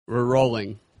We're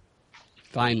rolling.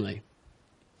 Finally.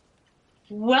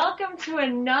 Welcome to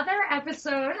another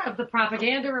episode of the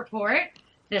Propaganda Report.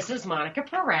 This is Monica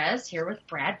Perez here with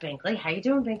Brad Binkley. How you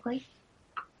doing, Binkley?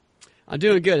 I'm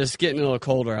doing good. It's getting a little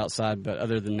colder outside, but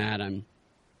other than that, I'm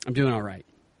doing all right.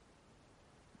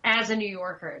 As a New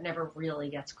Yorker, it never really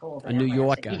gets cold. A New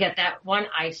Yorker. You get that one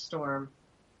ice storm.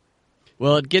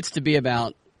 Well, it gets to be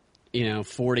about,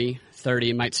 40, 30.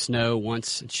 It might snow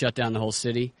once and shut down the whole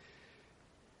city.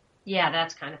 Yeah,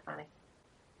 that's kind of funny.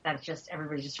 That's just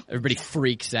everybody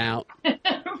freaks out.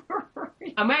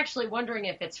 I'm actually wondering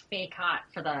if it's fake hot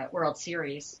for the World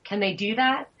Series. Can they do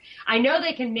that? I know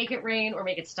they can make it rain or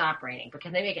make it stop raining, but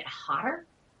can they make it hotter?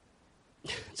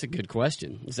 That's a good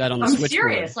question. Is that on the switchboard?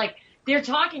 I'm serious. Like, they're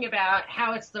talking about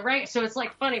how it's so it's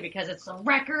like funny because it's the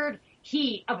record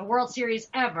heat of a World Series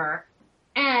ever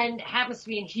and happens to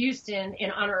be in Houston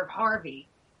in honor of Harvey.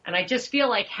 And I just feel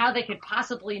like how they could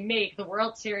possibly make the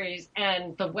World Series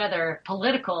and the weather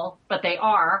political, but they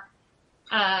are.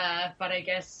 But I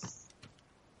guess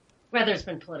weather's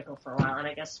been political for a while, and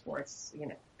I guess sports,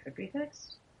 could be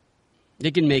fixed. They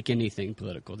can make anything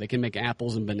political. They can make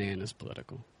apples and bananas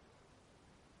political.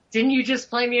 Didn't you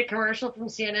just play me a commercial from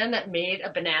CNN that made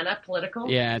a banana political?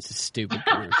 Yeah, it's a stupid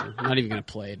commercial. I'm not even going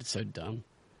to play it. It's so dumb.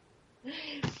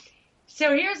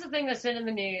 So here's the thing that's been in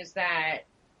the news that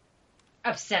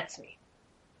upsets me.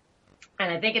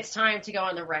 And I think it's time to go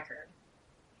on the record.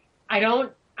 I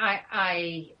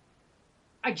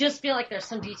just feel like there's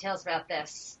some details about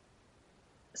this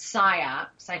PSYOP,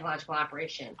 psychological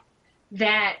operation,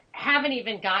 that haven't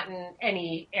even gotten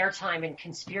any airtime in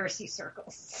conspiracy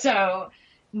circles. So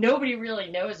nobody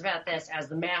really knows about this as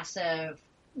the massive,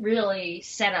 really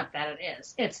setup that it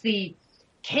is. It's the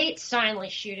Kate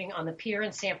Steinle shooting on the pier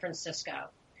in San Francisco.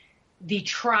 The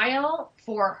trial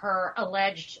for her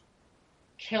alleged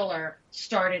killer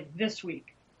started this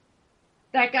week.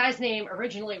 That guy's name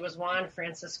originally was Juan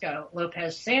Francisco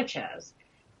Lopez Sanchez.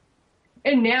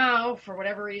 And now, for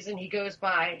whatever reason, he goes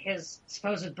by his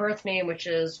supposed birth name, which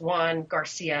is Juan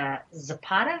Garcia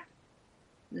Zapata?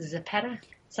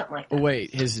 Something like that.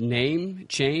 Wait, his name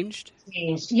changed?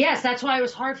 Yes, that's why it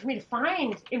was hard for me to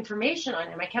find information on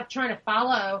him. I kept trying to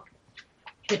follow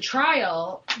the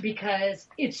trial because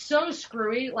it's so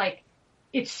screwy.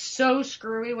 It's so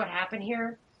screwy what happened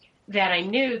here that I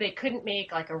knew they couldn't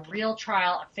make like a real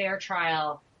trial, a fair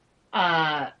trial,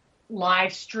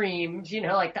 live streamed,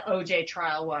 like the OJ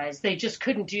trial was. They just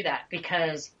couldn't do that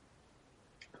because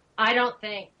I don't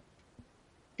think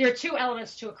there are two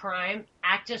elements to a crime: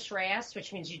 actus reus,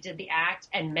 which means you did the act,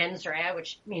 and mens rea,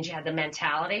 which means you had the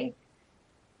mentality.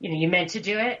 You meant to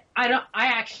do it.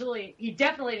 He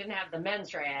definitely didn't have the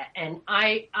mens rea, and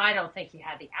I don't think he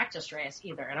had the actus reus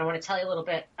either. And I want to tell you a little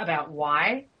bit about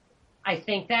why I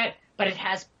think that, but it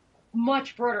has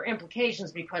much broader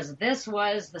implications because this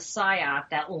was the PSYOP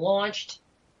that launched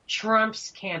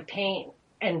Trump's campaign,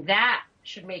 and that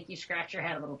should make you scratch your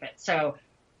head a little bit. So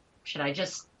should I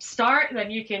just start and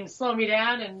then you can slow me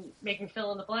down and make me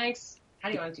fill in the blanks? How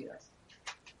do you want to do this?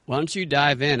 Why don't you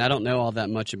dive in? I don't know all that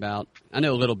much about – I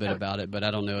know a little bit about it, but I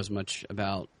don't know as much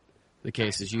about the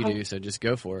case as you do, so just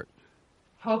go for it.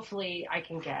 Hopefully I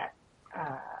can get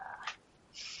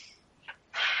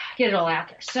it all out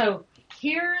there. So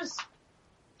here's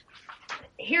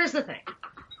the thing.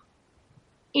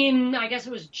 In, I guess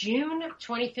it was June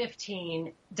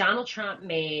 2015, Donald Trump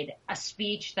made a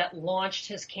speech that launched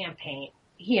his campaign.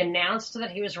 He announced that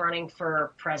he was running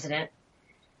for president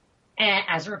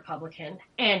as a Republican,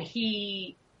 and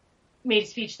he made a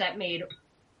speech that made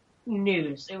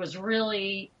news. It was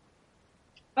really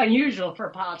unusual for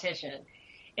a politician.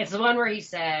 It's the one where he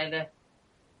said,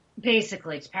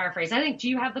 basically, to paraphrase, do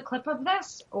you have the clip of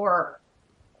this, or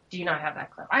do you not have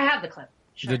that clip? I have the clip.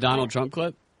 The Donald Trump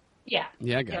clip? Yeah.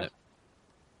 Yeah, I got it.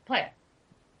 Play it.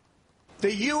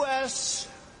 The U.S.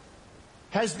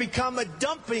 has become a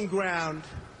dumping ground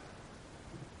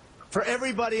for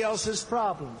everybody else's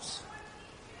problems.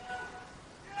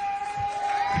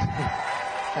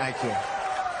 Thank you.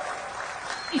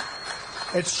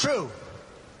 It's true.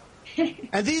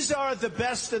 And these are the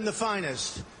best and the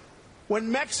finest.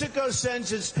 When Mexico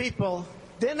sends its people,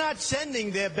 they're not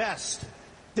sending their best.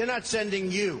 They're not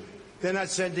sending you. They're not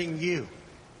sending you.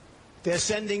 They're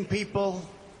sending people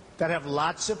that have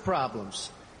lots of problems,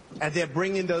 and they're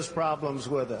bringing those problems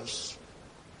with us.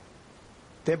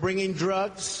 They're bringing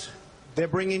drugs, they're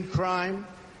bringing crime,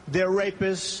 they're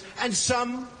rapists, and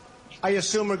some, I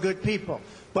assume, are good people.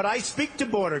 But I speak to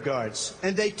border guards,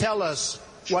 and they tell us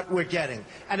what we're getting.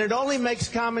 And it only makes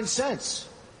common sense.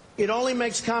 It only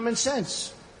makes common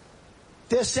sense.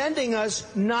 They're sending us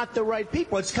not the right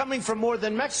people. It's coming from more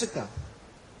than Mexico.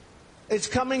 It's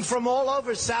coming from all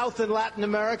over South and Latin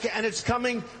America, and it's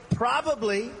coming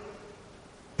probably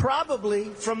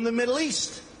from the Middle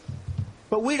East.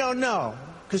 But we don't know,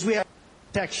 because we have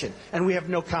protection, and we have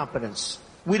no competence.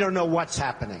 We don't know what's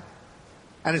happening.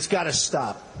 And it's got to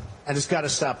stop. And it's got to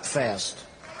stop fast.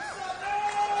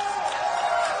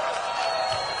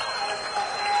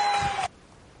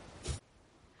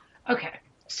 Okay,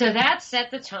 so that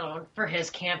set the tone for his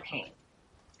campaign.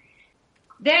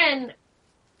 Then,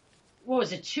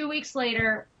 2 weeks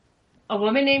later, a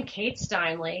woman named Kate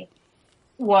Steinle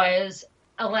was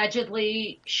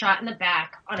allegedly shot in the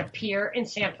back on a pier in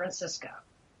San Francisco.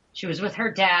 She was with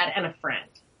her dad and a friend.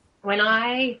 When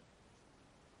I've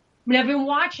been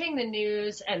watching the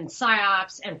news and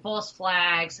PSYOPs and false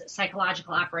flags,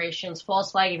 psychological operations,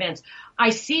 false flag events,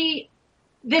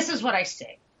 this is what I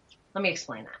see. Let me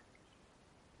explain that.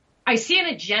 I see an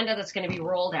agenda that's going to be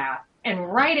rolled out,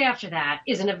 and right after that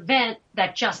is an event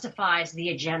that justifies the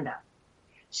agenda.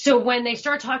 So when they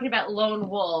start talking about lone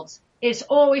wolves, it's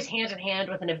always hand in hand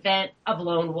with an event of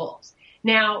lone wolves.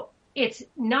 Now, it's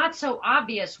not so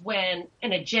obvious when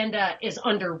an agenda is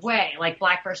underway, like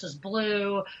Black versus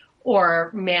Blue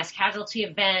or mass casualty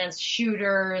events,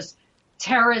 shooters,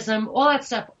 terrorism, all that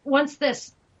stuff. Once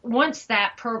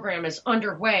that program is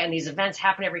underway and these events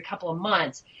happen every couple of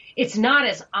months, it's not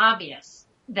as obvious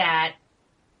that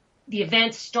the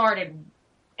event started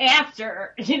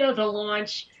after, the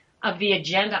launch of the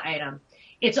agenda item.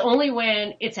 It's only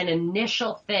when it's an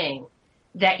initial thing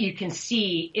that you can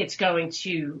see it's going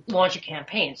to launch a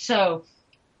campaign. So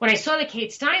when I saw the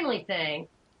Kate Steinle thing,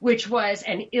 which was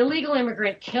an illegal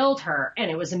immigrant killed her, and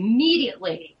it was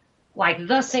immediately, like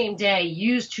the same day,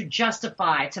 used to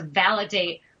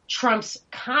validate Trump's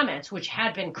comments, which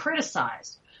had been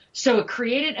criticized. So it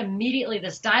created immediately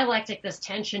this dialectic, this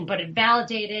tension, but it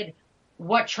validated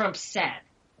what Trump said.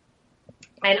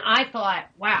 And I thought,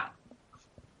 wow,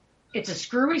 it's a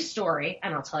screwy story,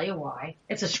 and I'll tell you why.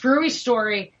 It's a screwy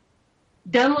story,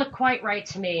 doesn't look quite right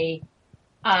to me,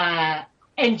 and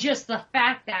just the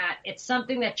fact that it's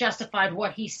something that justified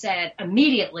what he said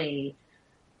immediately,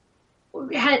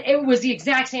 it was the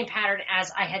exact same pattern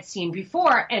as I had seen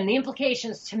before, and the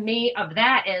implications to me of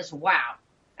that is, wow,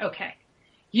 okay.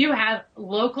 You have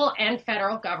local and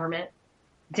federal government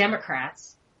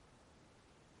Democrats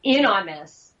in on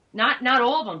this. Not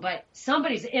all of them, but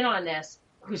somebody's in on this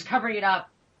who's covering it up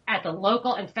at the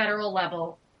local and federal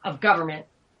level of government,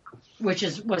 which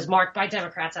was marked by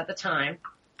Democrats at the time,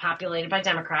 populated by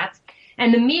Democrats,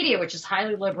 and the media, which is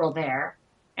highly liberal there,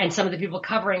 and some of the people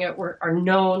covering it are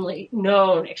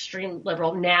known extreme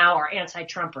liberal, now are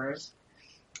anti-Trumpers,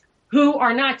 who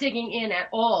are not digging in at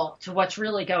all to what's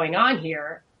really going on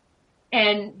here.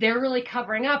 And they're really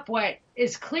covering up what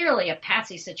is clearly a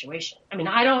patsy situation. I mean,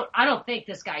 I don't think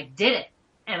this guy did it.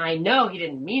 And I know he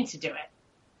didn't mean to do it.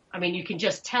 I mean, you can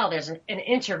just tell there's an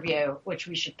interview, which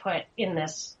we should put in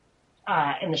this,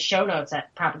 in the show notes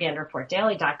at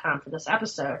propagandareportdaily.com for this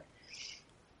episode.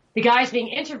 The guy's being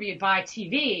interviewed by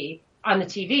on the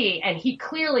TV, and he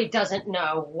clearly doesn't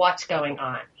know what's going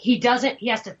on. He has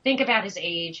to think about his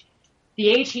age. The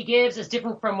age he gives is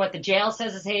different from what the jail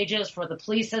says his age is, from what the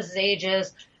police says his age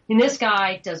is. And this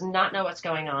guy does not know what's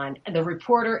going on. And the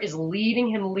reporter is leading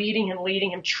him,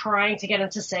 trying to get him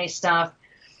to say stuff.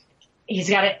 He's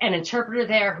got an interpreter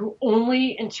there who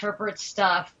only interprets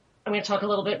stuff. I'm going to talk a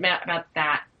little bit about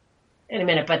that in a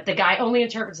minute, but the guy only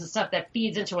interprets the stuff that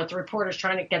feeds into what the reporter's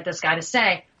trying to get this guy to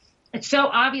say. It's so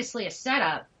obviously a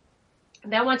setup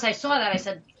that once I saw that, I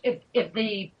said, if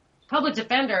the public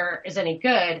defender is any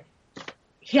good,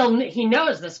 he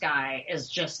knows this guy is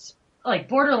just like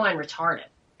borderline retarded.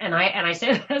 And I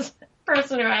say that as a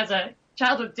person who has a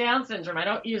child with Down syndrome. I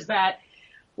don't use that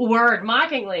word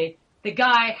mockingly. The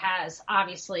guy has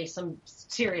obviously some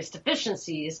serious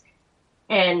deficiencies,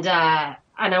 and I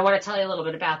want to tell you a little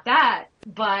bit about that.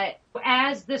 But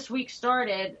as this week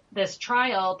started, this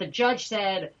trial, the judge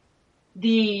said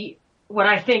what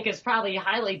I think is probably a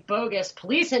highly bogus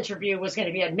police interview was going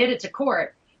to be admitted to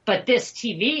court. But this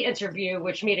TV interview,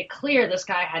 which made it clear this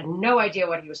guy had no idea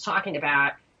what he was talking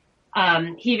about,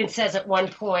 he even says at one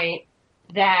point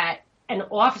that an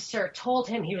officer told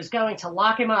him he was going to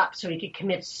lock him up so he could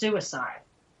commit suicide.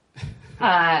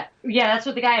 Yeah, that's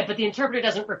what the guy, but the interpreter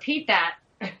doesn't repeat that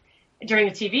during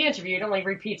the TV interview. It only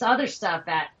repeats other stuff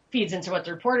that feeds into what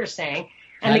the reporter's saying.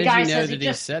 And the guy says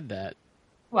he said that?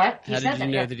 What? How did you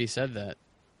know that he said that?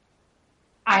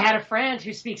 I had a friend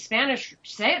who speaks Spanish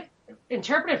say it.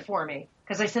 Interpret it for me,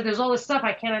 because I said there's all this stuff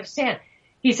I can't understand.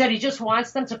 He said he just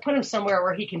wants them to put him somewhere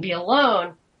where he can be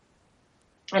alone,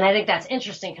 and I think that's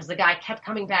interesting because the guy kept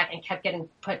coming back and kept getting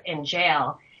put in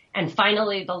jail, And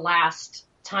finally, the last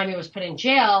time he was put in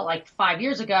jail, like 5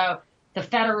 years ago, the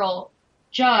federal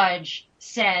judge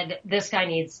said this guy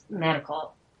needs to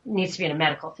be in a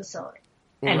medical facility.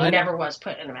 Well, and he never was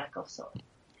put in a medical facility.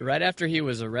 Right after he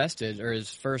was arrested, or his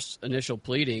first initial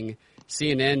pleading,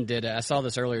 CNN did, I saw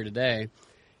this earlier today,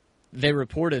 they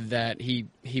reported that he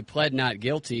pled not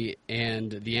guilty, and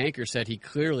the anchor said he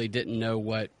clearly didn't know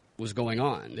what was going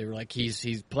on. They were like,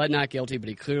 he's pled not guilty, but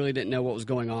he clearly didn't know what was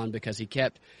going on because he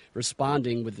kept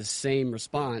responding with the same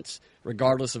response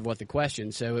regardless of what the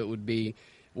question. So it would be,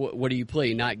 what do you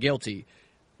plead? Not guilty.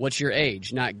 What's your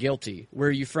age? Not guilty. Where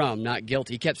are you from? Not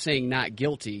guilty. He kept saying not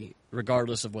guilty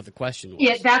regardless of what the question was.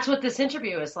 Yeah, that's what this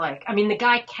interview is like. I mean, the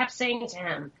guy kept saying to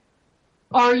him,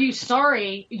 are you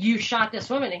sorry you shot this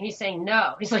woman? And he's saying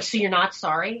no. He's like, so you're not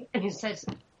sorry? And he says,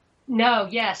 no,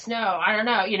 yes, no, I don't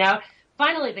know, you know.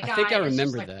 Finally, the guy... I think I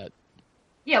remember that.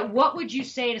 Yeah, what would you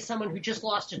say to someone who just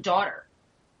lost a daughter?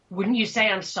 Wouldn't you say,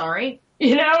 I'm sorry?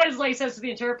 You know, it's like he says to the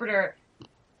interpreter,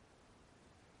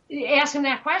 ask him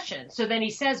that question. So then he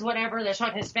says whatever, they're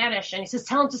talking in Spanish, and he says,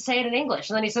 tell him to say it in English.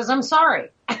 And then he says, I'm sorry.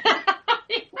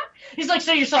 He's like,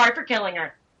 so you're sorry for killing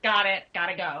her. Got it,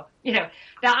 gotta go. You know,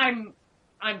 now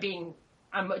I'm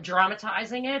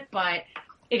dramatizing it, but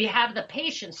if you have the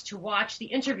patience to watch the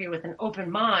interview with an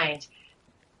open mind,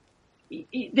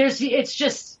 it's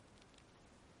just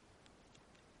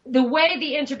the way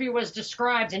the interview was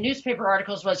described in newspaper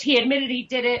articles was he admitted he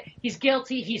did it, he's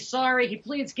guilty, he's sorry, he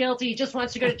pleads guilty, he just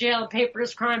wants to go to jail and pay for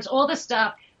his crimes, all this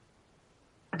stuff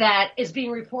that is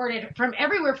being reported from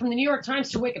everywhere, from the New York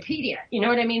Times to Wikipedia. You know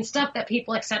what I mean? Stuff that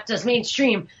people accept as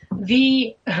mainstream.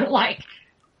 The, like,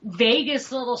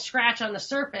 vaguest little scratch on the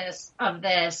surface of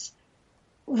this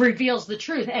reveals the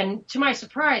truth. And to my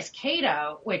surprise,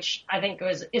 Cato, which I think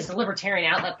is a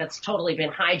libertarian outlet that's totally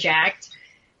been hijacked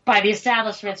by the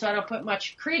establishment, so I don't put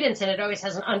much credence in it. It always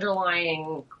has an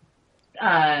underlying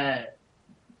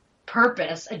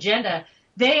purpose, agenda.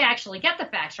 They actually get the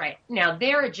facts right. Now,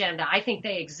 their agenda, I think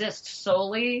they exist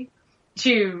solely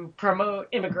to promote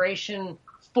immigration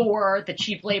for the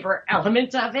cheap labor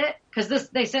element of it. Because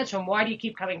they said to him, why do you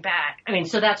keep coming back? I mean,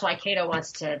 so that's why Cato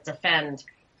wants to defend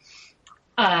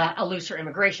a looser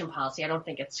immigration policy. I don't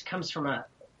think it comes from a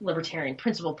libertarian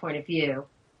principle point of view,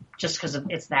 just because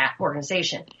it's that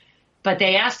organization. But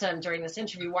they asked him during this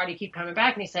interview, why do you keep coming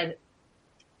back? And he said,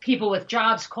 people with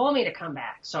jobs call me to come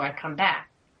back, so I come back.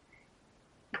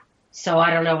 So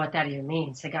I don't know what that even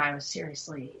means. The guy was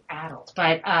seriously addled.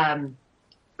 But I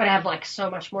have like so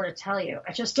much more to tell you.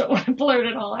 I just don't want to blurt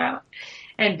it all out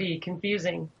and be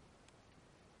confusing.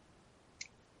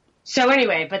 So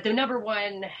anyway, but the number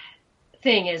one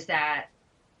thing is that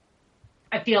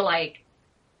I feel like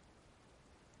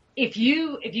if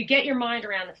you get your mind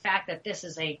around the fact that this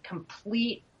is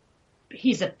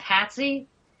he's a patsy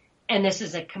and this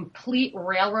is a complete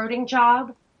railroading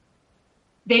job,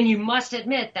 then you must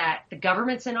admit that the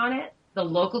government's in on it, the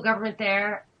local government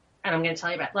there, and I'm going to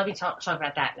tell you let me talk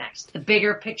about that next. The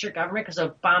bigger picture government, because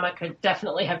Obama could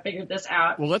definitely have figured this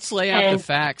out. Well, let's lay out the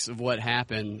facts of what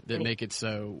happened that make it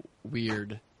so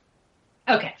weird.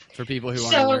 Okay. For people who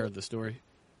aren't aware of the story.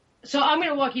 So I'm going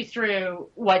to walk you through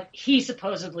what he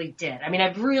supposedly did. I mean,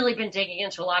 I've really been digging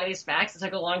into a lot of these facts. It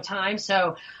took a long time,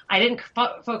 so I didn't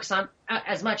focus on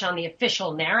as much on the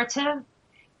official narrative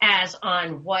as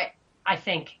on what I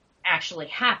think actually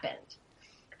happened.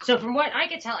 So from what I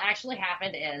could tell actually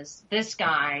happened is this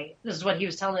guy, this is what he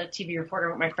was telling the TV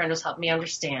reporter, what my friend was helping me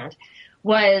understand,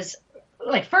 was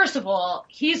like, first of all,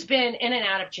 he's been in and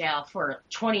out of jail for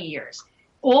 20 years,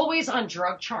 always on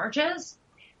drug charges.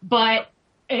 But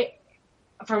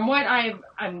from what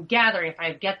I'm gathering, if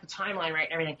I get the timeline right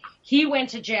and everything, he went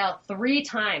to jail 3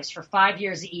 times for 5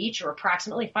 years each, or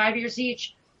approximately 5 years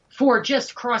each, for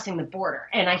just crossing the border.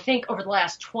 And I think over the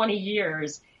last 20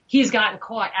 years, he's gotten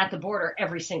caught at the border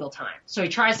every single time. So he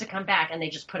tries to come back and they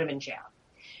just put him in jail.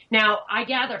 Now, I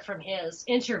gather from his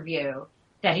interview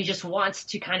that he just wants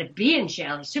to kind of be in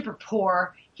jail. He's super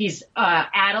poor. He's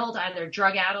addled, either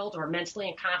drug addled or mentally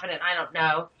incompetent. I don't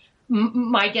know.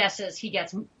 My guess is he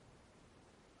gets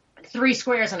 3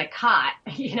 squares and a cot,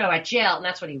 at jail, and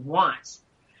that's what he wants.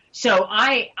 So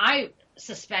I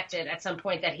suspected at some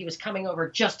point that he was coming over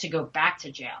just to go back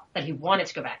to jail, that he wanted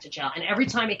to go back to jail. And every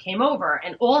time he came over,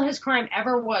 and all his crime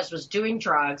ever was doing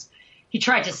drugs. He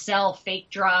tried to sell fake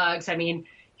drugs. I mean,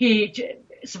 he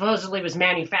supposedly was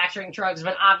manufacturing drugs,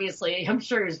 but obviously I'm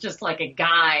sure he was just like a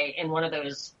guy in one of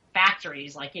those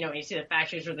factories. Like, you see the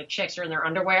factories where the chicks are in their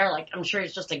underwear. Like, I'm sure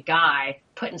he's just a guy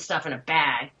putting stuff in a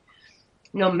bag.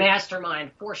 No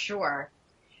mastermind for sure.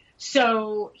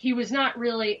 So he was not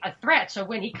really a threat. So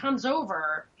when he comes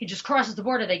over, he just crosses the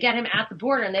border. They get him at the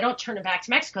border, and they don't turn him back to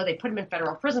Mexico. They put him in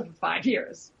federal prison for 5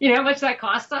 years. You know how much that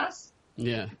cost us?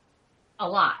 Yeah. A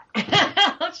lot.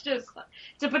 Let's just,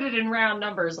 to put it in round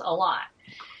numbers, a lot.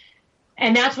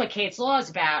 And that's what Kate's law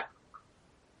is about.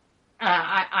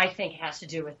 I think it has to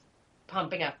do with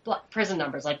pumping up prison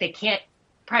numbers. Like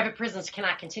private prisons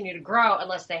cannot continue to grow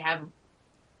unless they have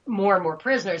more and more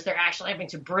prisoners. They're actually having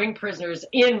to bring prisoners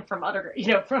in from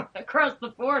from across the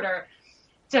border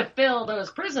to fill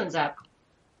those prisons up.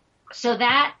 So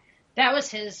that was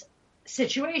his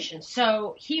situation.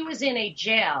 So he was in a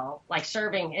jail, like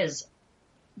serving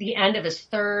the end of his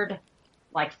third,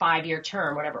 5-year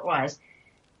term, whatever it was.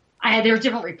 There were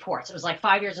different reports. It was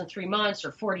 5 years and 3 months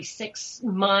or 46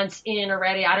 months in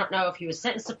already. I don't know if he was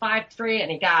sentenced to 5-3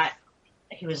 and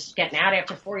he was getting out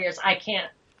after 4 years.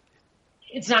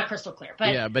 It's not crystal clear.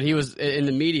 But yeah, but he was, in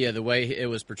the media, the way it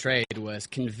was portrayed was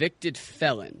convicted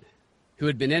felon who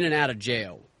had been in and out of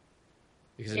jail.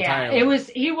 He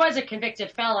was a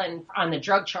convicted felon on the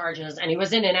drug charges, and he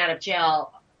was in and out of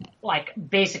jail,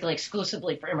 basically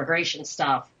exclusively for immigration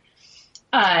stuff.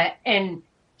 And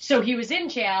so he was in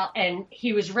jail, and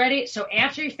he was ready. So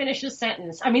after he finished his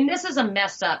sentence, this is a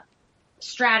messed up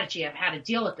strategy of how to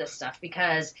deal with this stuff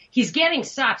because he's getting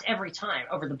stopped every time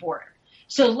over the border.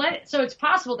 So it's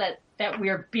possible that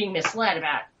we're being misled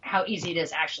about how easy it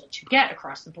is actually to get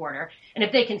across the border. And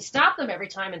if they can stop them every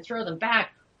time and throw them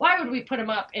back, why would we put him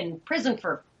up in prison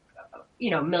for,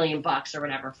 $1 million or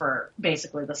whatever for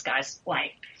basically this guy's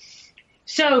life?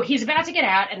 So he's about to get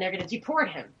out and they're going to deport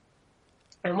him.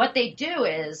 And what they do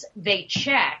is they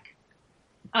check,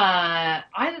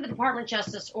 either the Department of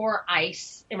Justice or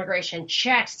ICE immigration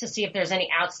checks to see if there's any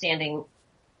outstanding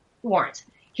warrants.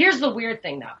 Here's the weird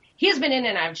thing, though. He's been in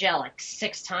and out of jail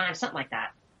 6 times, something like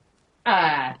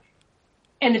that.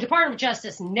 And the Department of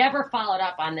Justice never followed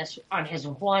up on his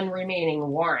one remaining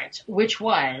warrant, which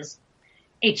was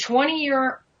a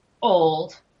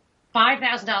 20-year-old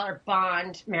 $5,000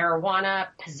 bond marijuana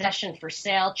possession for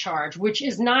sale charge, which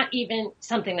is not even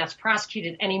something that's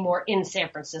prosecuted anymore in San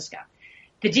Francisco.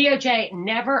 The DOJ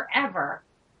never, ever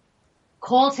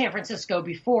called San Francisco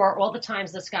before all the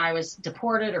times this guy was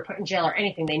deported or put in jail or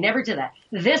anything. They never did that.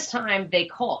 This time they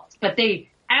called, but they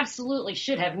absolutely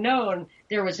should have known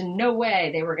there was no way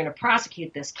they were going to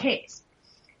prosecute this case.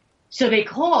 So they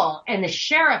call, and the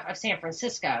sheriff of San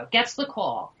Francisco gets the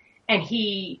call, and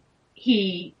he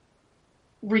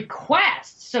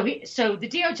requests. So the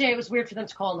DOJ, it was weird for them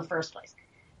to call in the first place.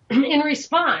 In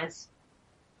response,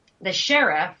 the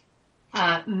sheriff,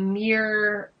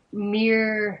 Mir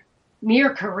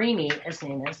Karimi, his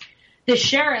name is, the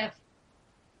sheriff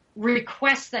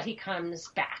requests that he comes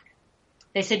back.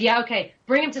 They said, yeah, okay,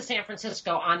 bring him to San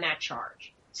Francisco on that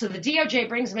charge. So the DOJ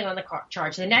brings him in on the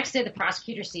charge. The next day, the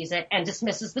prosecutor sees it and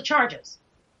dismisses the charges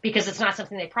because it's not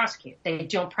something they prosecute. They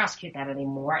don't prosecute that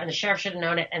anymore, and the sheriff should have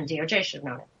known it, and DOJ should have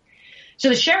known it. So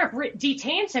the sheriff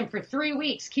detains him for 3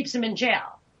 weeks, keeps him in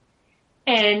jail,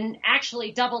 and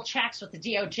actually double checks with the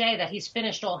DOJ that he's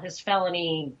finished all his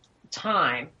felony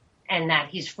time and that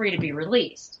he's free to be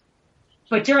released.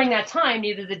 But during that time,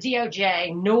 neither the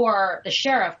DOJ nor the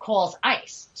sheriff calls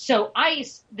ICE. So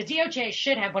ICE, the DOJ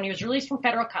should have, when he was released from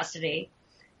federal custody,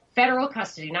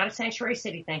 not a sanctuary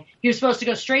city thing, he was supposed to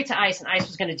go straight to ICE, and ICE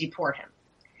was going to deport him.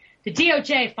 The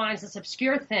DOJ finds this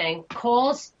obscure thing,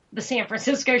 calls the San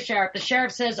Francisco sheriff. The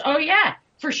sheriff says, oh, yeah,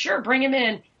 for sure, bring him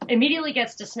in, immediately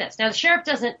gets dismissed. Now, the sheriff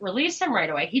doesn't release him right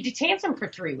away. He detains him for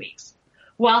 3 weeks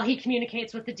while he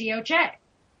communicates with the DOJ.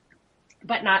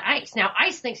 But not ICE. Now,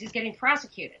 ICE thinks he's getting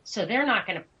prosecuted, so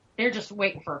they're just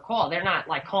waiting for a call. They're not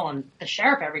calling the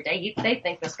sheriff every day. They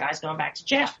think this guy's going back to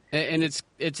jail. And it's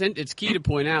key to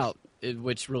point out,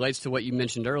 which relates to what you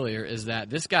mentioned earlier, is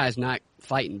that this guy's not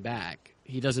fighting back.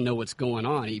 He doesn't know what's going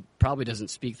on. He probably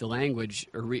doesn't speak the language,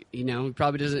 or he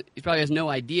probably has no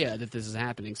idea that this is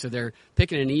happening. So they're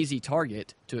picking an easy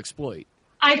target to exploit.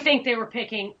 I think they were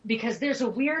picking, because there's a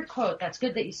weird quote. That's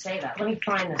good that you say that. Let me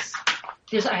find this.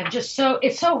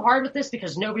 It's so hard with this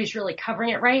because nobody's really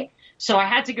covering it right. So I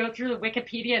had to go through the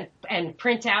Wikipedia and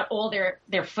print out all their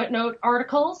footnote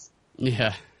articles.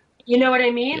 Yeah. You know what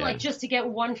I mean? Yeah. Just to get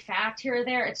one fact here or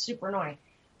there. It's super annoying.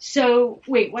 So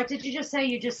wait, what did you just say?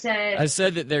 You just said... I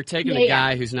said that they're taking a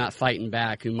guy who's not fighting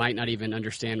back, who might not even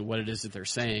understand what it is that they're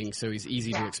saying, so he's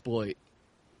easy to exploit.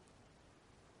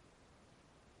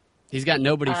 He's got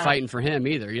nobody fighting for him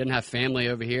either. He doesn't have family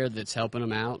over here that's helping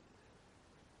him out.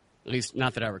 At least,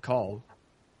 not that I recall.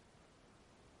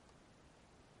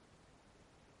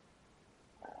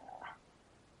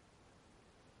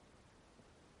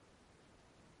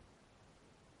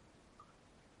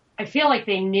 I feel like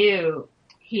they knew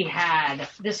he had,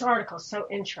 this article is so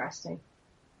interesting.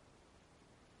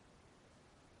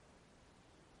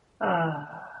 No,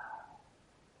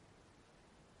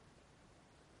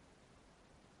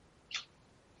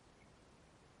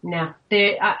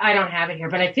 I don't have it here,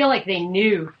 but I feel like they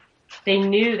knew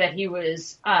that he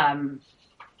was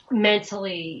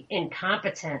mentally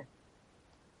incompetent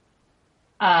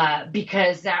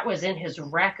because that was in his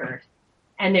record,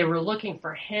 and they were looking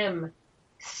for him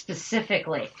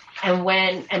specifically.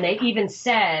 And they even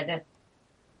said,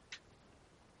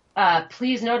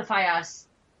 please notify us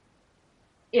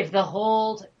if the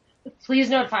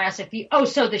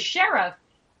sheriff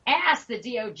asked the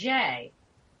DOJ,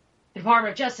 the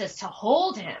Department of Justice, to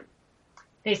hold him.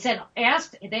 They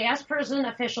asked prison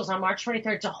officials on March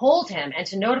 23rd to hold him and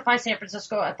to notify San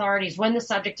Francisco authorities when the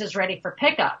subject is ready for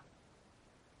pickup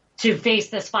to face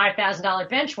this $5,000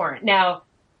 bench warrant. Now,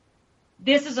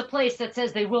 this is a place that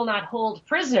says they will not hold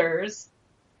prisoners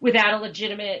without a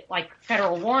legitimate,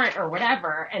 federal warrant or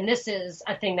whatever. And this is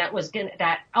a thing that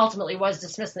ultimately was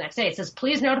dismissed the next day. It says,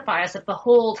 please notify us if the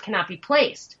hold cannot be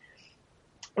placed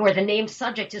or the named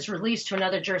subject is released to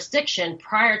another jurisdiction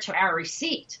prior to our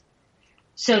receipt.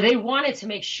 So they wanted to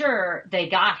make sure they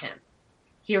got him.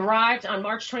 He arrived on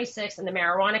March 26th, and the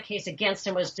marijuana case against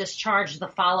him was discharged the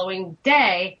following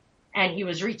day, and he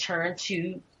was returned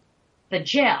to the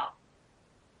jail.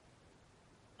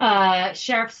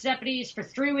 Sheriff's deputies for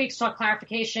 3 weeks sought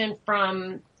clarification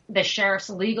from the sheriff's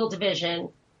legal division,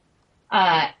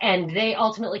 and they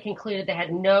ultimately concluded they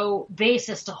had no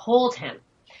basis to hold him.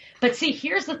 But see,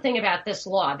 here's the thing about this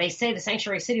law. They say the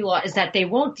sanctuary city law is that they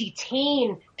won't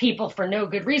detain people for no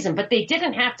good reason, but they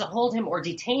didn't have to hold him or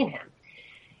detain him.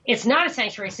 It's not a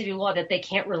sanctuary city law that they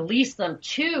can't release them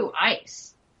to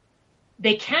ICE.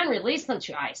 They can release them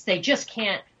to ICE. They just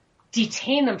can't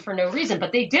detain them for no reason.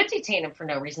 But they did detain him for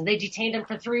no reason. They detained him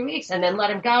for 3 weeks and then let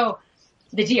him go.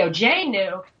 The DOJ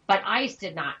knew, but ICE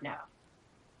did not know.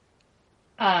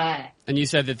 And you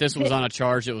said that this was on a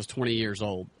charge that was 20 years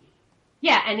old.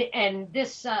 Yeah, and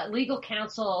this legal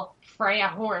counsel, Freya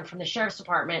Horn from the Sheriff's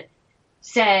Department,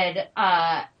 said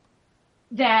that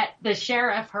the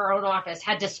sheriff, her own office,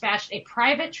 had dispatched a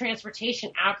private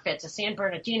transportation outfit to San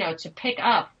Bernardino to pick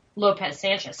up Lopez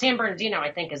Sanchez. San Bernardino,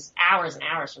 I think, is hours and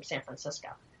hours from San Francisco.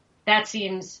 It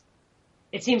seems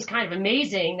kind of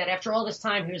amazing that after all this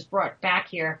time he was brought back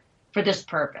here for this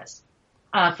purpose.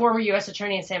 Former U.S.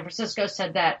 Attorney in San Francisco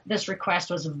said that this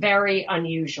request was very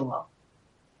unusual.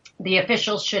 The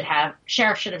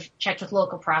sheriff should have checked with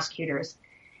local prosecutors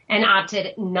and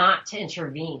opted not to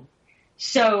intervene.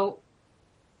 So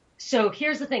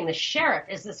here's the thing. The sheriff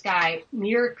is this guy,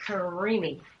 Mir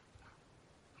Karimi,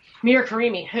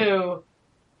 who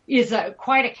is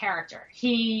quite a character.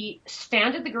 He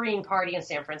founded the Green Party in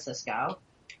San Francisco.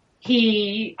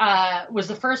 He was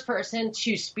the first person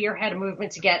to spearhead a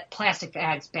movement to get plastic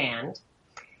bags banned.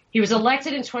 He was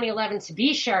elected in 2011 to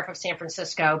be sheriff of San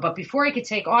Francisco, but before he could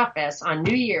take office on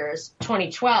New Year's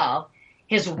 2012,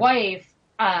 his wife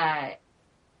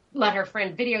let her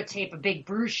friend videotape a big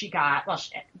bruise she got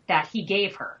that he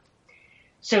gave her.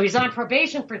 So he's on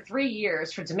probation for 3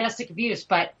 years for domestic abuse,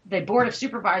 but the Board of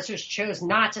Supervisors chose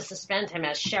not to suspend him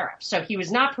as sheriff. So he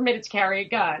was not permitted to carry a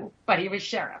gun, but he was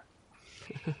sheriff.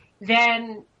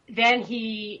 Then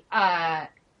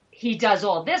he does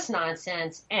all this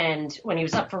nonsense, and when he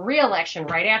was up for re-election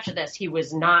right after this, he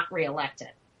was not re-elected.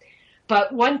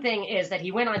 But one thing is that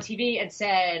he went on TV and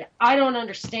said, I don't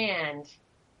understand.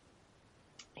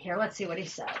 Here, let's see what he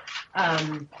said.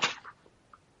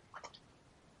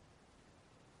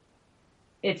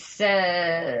 It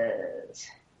says,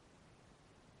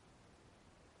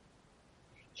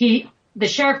 the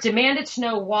sheriff demanded to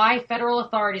know why federal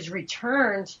authorities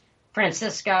returned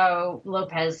Francisco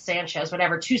Lopez Sanchez,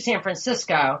 whatever, to San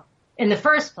Francisco in the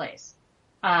first place.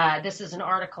 This is an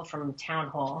article from Town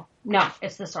Hall. No,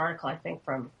 it's this article, I think,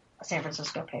 from a San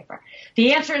Francisco paper.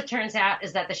 The answer, it turns out,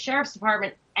 is that the sheriff's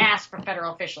department asked for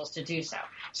federal officials to do so.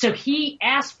 So he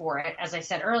asked for it, as I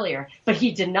said earlier, but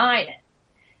he denied it.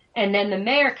 And then the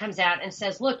mayor comes out and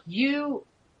says, look, you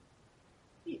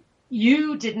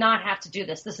did not have to do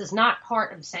this. This is not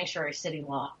part of sanctuary city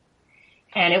law.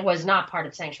 And it was not part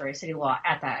of sanctuary city law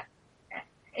at that.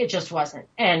 It just wasn't.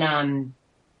 And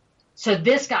so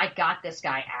this guy got this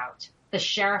guy out. The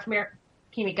sheriff, Mayor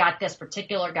Kimi, got this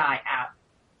particular guy out.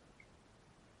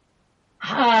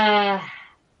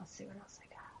 Let's see what else I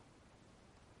got.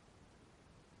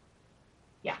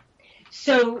 Yeah.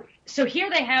 So here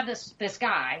they have this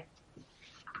guy.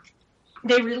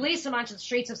 They release him onto the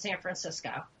streets of San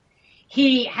Francisco.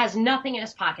 He has nothing in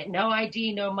his pocket. No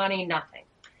ID, no money, nothing.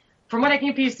 from what I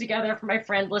can piece together from my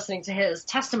friend listening to his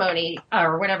testimony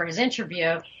or whatever, his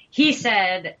interview, he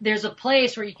said there's a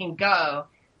place where you can go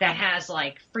that has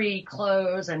like free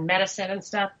clothes and medicine and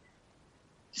stuff.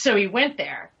 So he went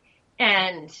there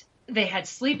and they had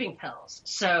sleeping pills.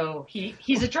 So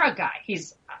he's a drug guy.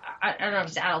 I don't know if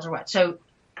he's adult or what. So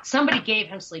somebody gave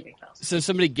him sleeping pills. So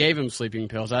somebody gave him sleeping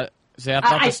pills. I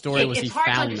thought the story was he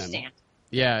found them.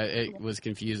 Yeah, it was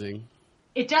confusing.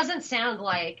 It doesn't sound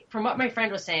like, from what my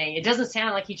friend was saying, it doesn't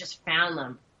sound like he just found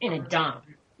them in a dump.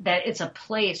 That it's a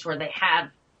place where they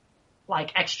have,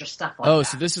 like, extra stuff like that. Oh,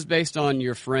 so this is based on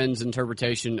your friend's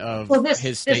interpretation of his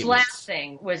statements. This last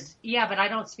thing was, yeah, but I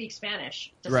don't speak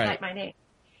Spanish, despite my name.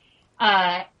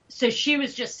 So she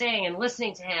was just saying and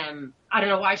listening to him, I don't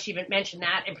know why she even mentioned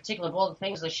that in particular. Of all the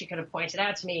things that she could have pointed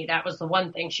out to me, that was the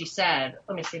one thing she said.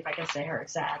 Let me see if I can say her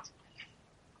exact.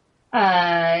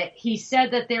 He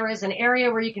said that there is an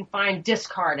area where you can find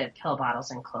discarded pill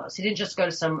bottles and clothes. He didn't just go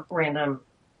to some random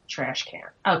trash can.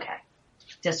 Okay.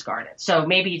 Discarded. So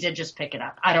maybe he did just pick it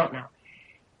up. I don't know.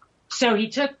 So he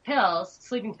took pills,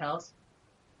 sleeping pills,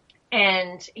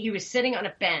 and he was sitting on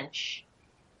a bench.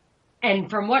 And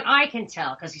from what I can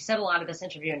tell, because he said a lot of this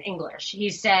interview in English, he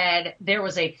said there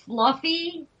was a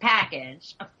fluffy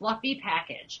package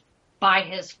by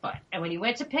his foot. And when he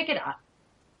went to pick it up,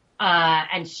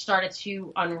 and started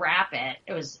to unwrap it.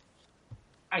 It was,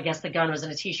 I guess the gun was in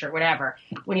a t-shirt, whatever.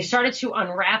 When he started to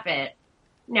unwrap it,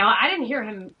 now I didn't hear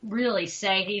him really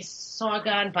say he saw a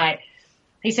gun, but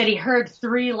he said he heard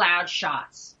 3 loud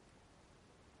shots.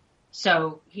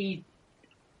 So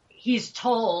he's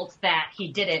told that he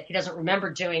did it. He doesn't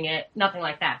remember doing it, nothing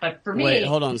like that. But for me... Wait,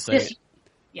 hold on a second.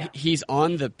 He's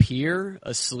on the pier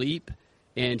asleep,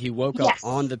 and he woke up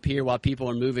on the pier while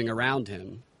people are moving around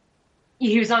him.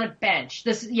 He was on a bench.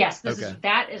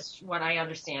 That is what I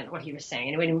understand what he was saying.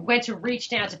 And when he went to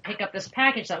reach down to pick up this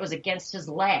package that was against his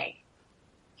leg,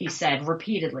 he said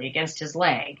repeatedly against his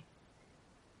leg,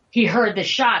 he heard the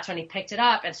shots when he picked it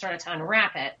up and started to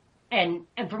unwrap it. And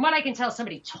from what I can tell,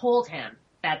 somebody told him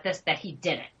that he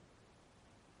did it.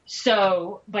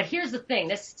 So, but here's the thing,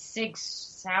 this Sig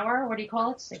Sauer, what do you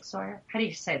call it? Sig Sauer? How do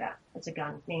you say that? It's a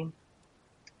gun name.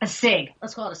 A Sig.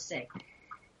 Let's call it a Sig.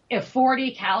 A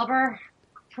 .40 caliber.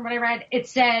 From what I read, it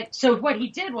said, so what he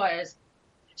did was,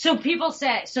 so people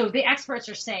say, so the experts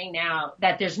are saying now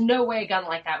that there's no way a gun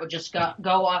like that would just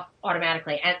go off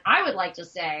automatically. And I would like to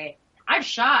say, I've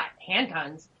shot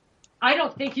handguns. I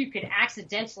don't think you could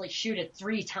accidentally shoot it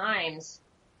 3 times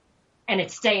and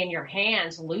it stay in your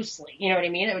hands loosely. You know what I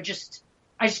mean? I just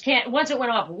can't, once it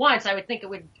went off once, I would think it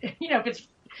would,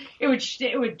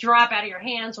 it would drop out of your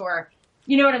hands or,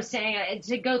 you know what I'm saying?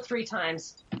 To go 3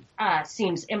 times,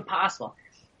 seems impossible.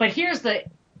 But here's an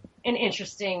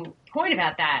interesting point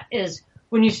about that is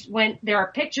when there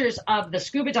are pictures of the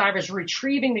scuba divers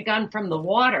retrieving the gun from the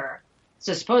water,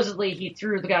 so supposedly he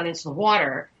threw the gun into the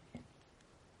water,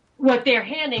 what they're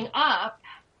handing up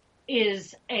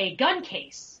is a gun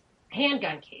case,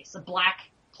 handgun case, a black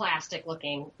plastic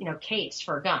looking, case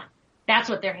for a gun. That's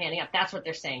what they're handing up. That's what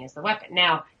they're saying is the weapon.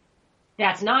 Now,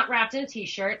 that's not wrapped in a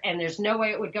t-shirt and there's no way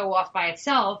it would go off by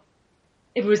itself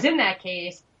if it was in that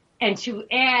case. And to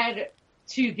add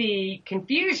to the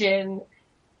confusion,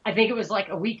 I think it was like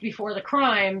a week before the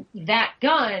crime, that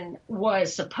gun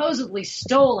was supposedly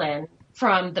stolen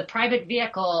from the private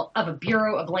vehicle of a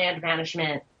Bureau of Land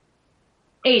Management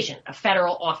agent, a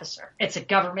federal officer. It's a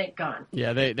government gun.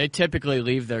 Yeah, they typically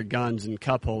leave their guns in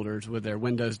cup holders with their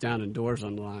windows down and doors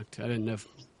unlocked. I didn't know if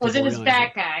it was in his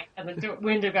backpack and the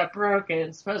window got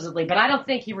broken, supposedly, but I don't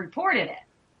think he reported it.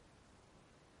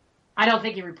 I don't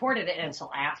think he reported it until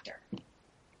after.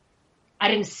 I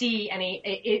didn't see any,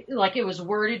 it was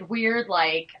worded weird,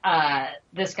 like,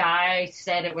 this guy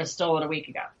said it was stolen a week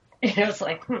ago. It's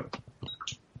like,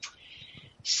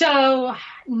 So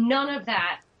none of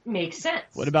that makes sense.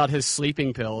 What about his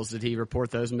sleeping pills? Did he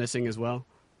report those missing as well?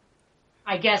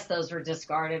 I guess those were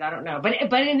discarded. I don't know.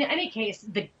 But in any case,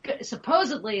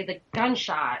 supposedly the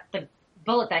gunshot, the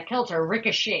bullet that killed her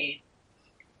ricocheted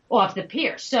off the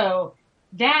pier. So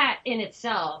that in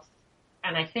itself,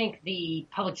 and I think the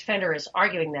public defender is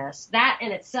arguing this, that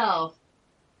in itself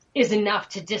is enough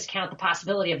to discount the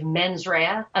possibility of mens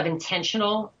rea, of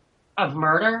intentional, of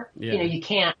murder. Yeah. You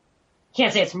can't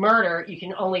say it's murder. You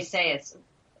can only say it's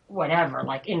whatever,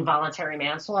 like involuntary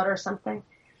manslaughter or something.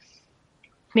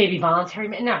 Maybe voluntary.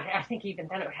 No, I think even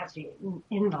then it would have to be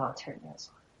involuntary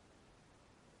manslaughter.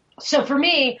 So for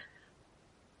me,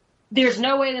 there's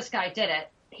no way this guy did it.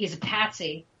 He's a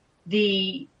patsy.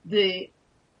 The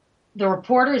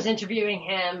reporter is interviewing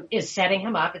him, is setting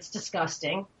him up. It's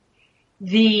disgusting.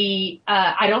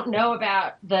 I don't know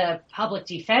about the public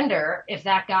defender, if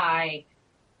that guy,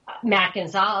 Matt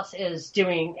Gonzalez, is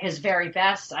doing his very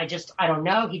best. I don't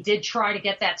know. He did try to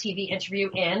get that TV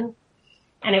interview in,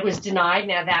 and it was denied.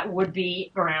 Now that would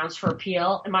be grounds for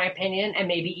appeal, in my opinion, and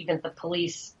maybe even the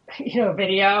police,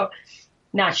 video.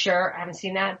 Not sure. I haven't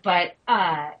seen that. But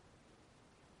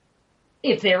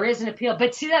if there is an appeal,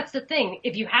 but see, that's the thing.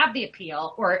 If you have the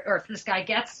appeal, or if this guy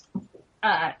gets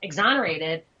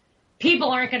exonerated,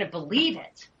 people aren't going to believe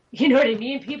it. You know what I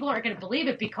mean? People aren't going to believe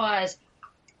it because,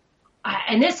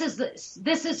 and this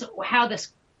is how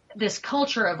this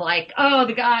culture of like, oh,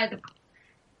 the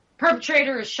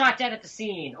perpetrator is shot dead at the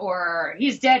scene, or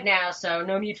he's dead now, so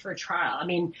no need for a trial. I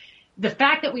mean, the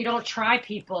fact that we don't try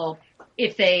people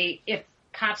if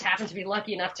cops happen to be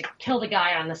lucky enough to kill the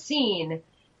guy on the scene,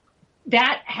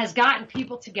 that has gotten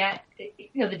people to get,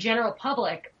 the general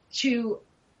public to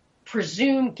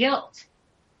presume guilt.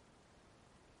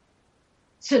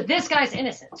 So this guy's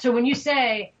innocent. So when you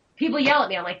say, people yell at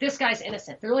me, I'm like, this guy's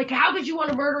innocent. They're like, how could you want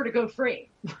a murderer to go free?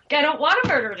 I don't want a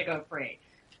murderer to go free.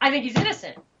 I think he's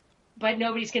innocent, but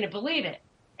nobody's going to believe it.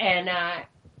 And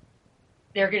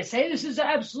they're going to say, this is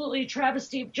absolutely a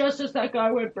travesty of justice. That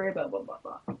guy went free, blah, blah, blah,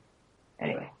 blah.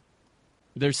 Anyway.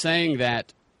 They're saying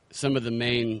that some of the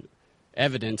main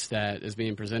evidence that is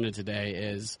being presented today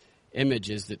is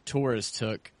images that tourists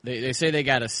took. They say they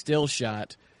got a still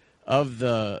shot of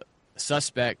the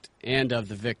suspect and of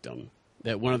the victim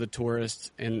that one of the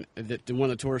tourists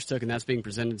took, and that's being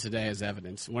presented today as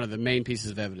evidence. One of the main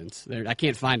pieces of evidence. I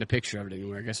can't find a picture of it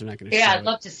anywhere. I guess they're not going to show it. Yeah, I'd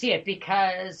love to see it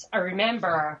because I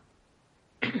remember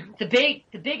the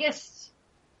biggest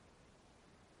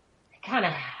kind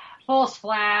of false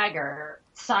flag or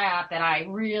psyop that I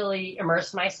really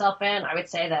immersed myself in. I would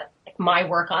say that my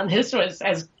work on this was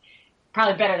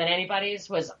probably better than anybody's,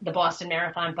 was the Boston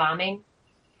Marathon bombing.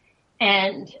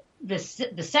 And the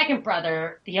second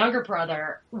brother, the younger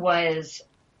brother,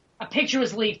 a picture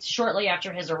was leaked shortly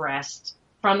after his arrest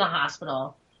from the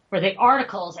hospital, where the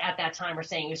articles at that time were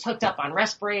saying he was hooked up on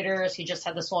respirators, he just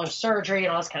had this long surgery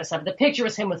and all this kind of stuff. The picture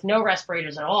was him with no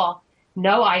respirators at all,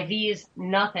 no IVs,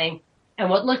 nothing, and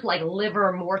what looked like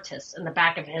livor mortis in the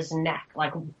back of his neck,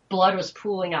 like blood was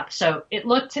pooling up. So it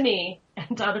looked to me,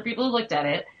 and to other people who looked at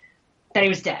it, that he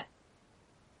was dead.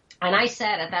 And I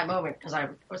said at that moment, because I thought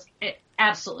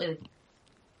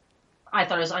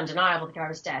it was undeniable the guy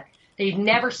was dead, that you'd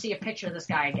never see a picture of this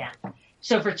guy again.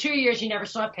 So for 2 years, you never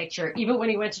saw a picture. Even when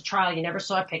he went to trial, you never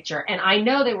saw a picture. And I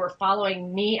know they were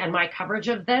following me and my coverage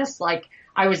of this. Like,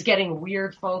 I was getting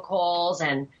weird phone calls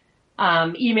and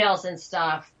emails and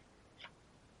stuff.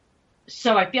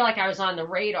 So I feel like I was on the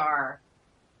radar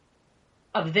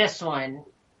of this one,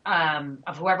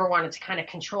 of whoever wanted to kind of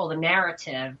control the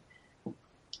narrative.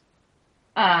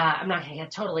 I'm not going to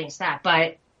get totally into that,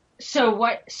 but so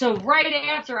right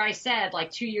after I said,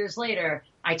 like 2 years later,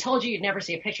 I told you you'd never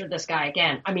see a picture of this guy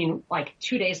again. I mean, like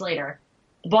 2 days later,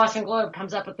 the Boston Globe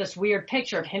comes up with this weird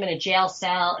picture of him in a jail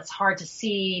cell. It's hard to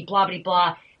see, blah, blah,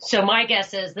 blah. So my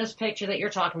guess is this picture that you're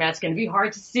talking about is going to be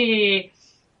hard to see,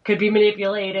 could be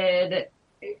manipulated.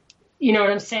 You know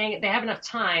what I'm saying? They have enough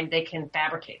time, they can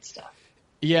fabricate stuff.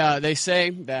 Yeah, they say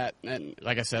that, and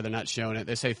like I said, they're not showing it.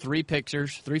 They say 3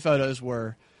 photos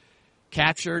were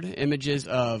captured images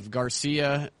of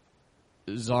Garcia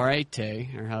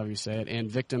Zarate, or however you say it, and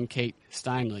victim Kate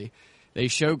Steinle. They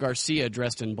show Garcia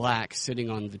dressed in black, sitting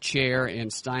on the chair,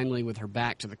 and Steinle with her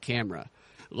back to the camera.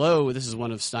 Lowe, this is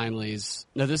one of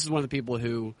the people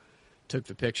who took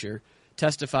the picture,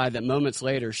 testified that moments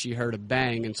later she heard a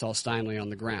bang and saw Steinle on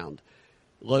the ground.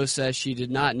 Lowe says she did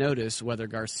not notice whether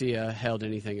Garcia held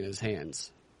anything in his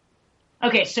hands.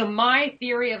 Okay, so my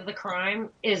theory of the crime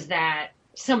is that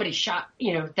somebody shot,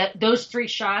 that those 3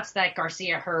 shots that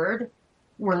Garcia heard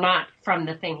were not from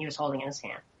the thing he was holding in his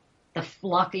hand. The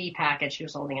fluffy package he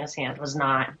was holding in his hand was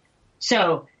not.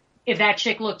 So if that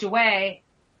chick looked away,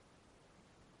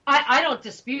 I don't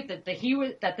dispute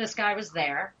that this guy was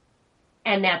there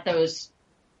and that those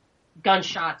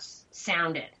gunshots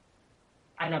sounded.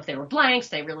 I don't know if they were blanks,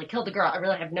 they really killed the girl. I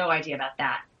really have no idea about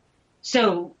that.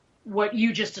 So what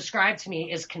you just described to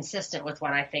me is consistent with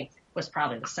what I think was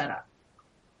probably the setup.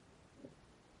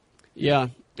 Yeah,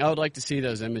 I would like to see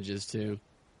those images too.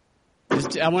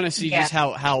 I want to see just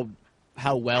how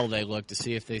well they look, to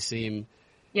see if they seem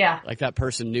like that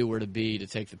person knew where to be to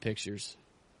take the pictures.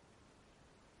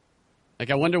 Like,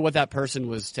 I wonder what that person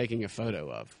was taking a photo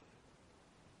of.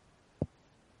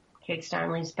 Kate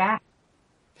Steinle's back.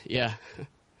 Yeah.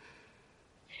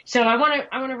 So I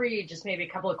want to read just maybe a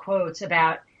couple of quotes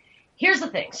about. Here's the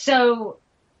thing. So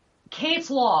Kate's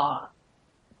law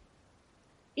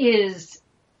is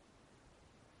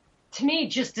to me,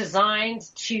 just designed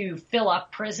to fill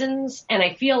up prisons. And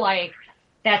I feel like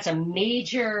that's a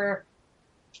major,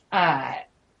 I'm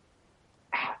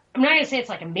not going to say it's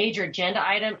like a major agenda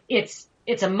item. It's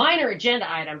a minor agenda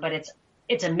item, but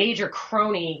it's a major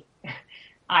crony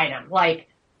item. Like,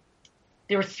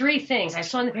 there were 3 things I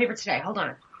saw in the paper today. Hold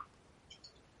on.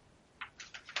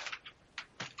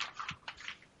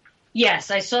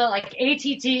 Yes, I saw like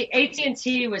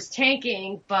AT&T was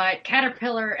tanking, but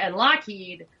Caterpillar and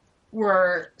Lockheed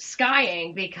were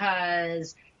skying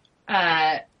because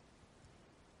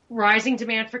rising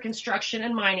demand for construction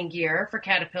and mining gear for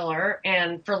Caterpillar,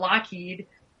 and for Lockheed,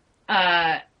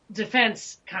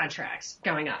 defense contracts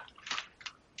going up.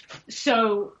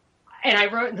 So, and I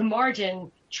wrote in the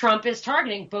margin, Trump is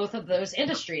targeting both of those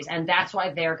industries, and that's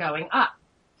why they're going up.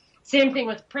 Same thing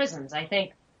with prisons. I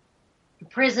think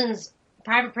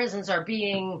private prisons are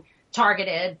being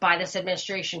targeted by this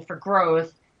administration for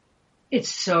growth. It's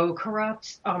so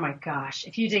corrupt. Oh my gosh.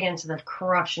 If you dig into the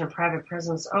corruption of private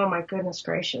prisons, oh my goodness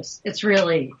gracious. It's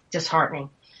really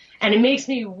disheartening. And it makes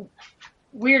me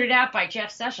weirded out by Jeff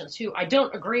Sessions, who I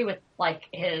don't agree with, like,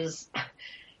 his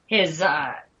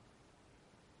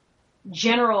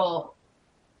general,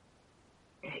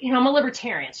 I'm a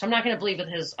libertarian, so I'm not going to believe in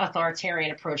his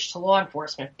authoritarian approach to law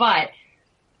enforcement, but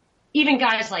even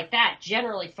guys like that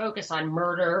generally focus on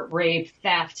murder, rape,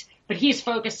 theft, but he's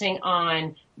focusing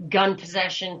on gun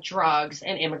possession, drugs,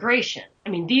 and immigration. I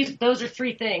mean, those are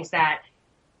 3 things that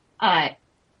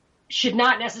should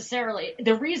not necessarily.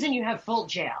 The reason you have full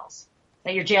jails,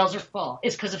 that your jails are full,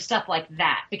 is because of stuff like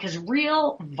that. Because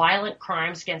real violent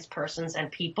crimes against persons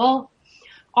and people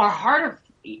are harder.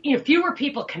 Fewer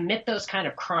people commit those kind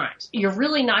of crimes. You're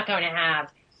really not going to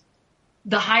have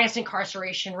the highest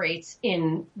incarceration rates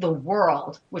in the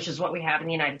world, which is what we have in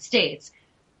the United States,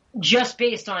 just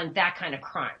based on that kind of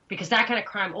crime, because that kind of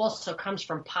crime also comes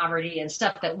from poverty and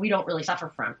stuff that we don't really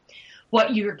suffer from.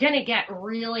 What you're going to get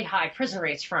really high prison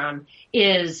rates from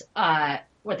is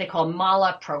what they call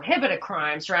mala prohibita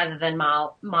crimes rather than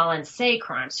mal and se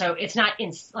crimes. So it's not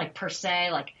like per se,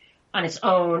 like on its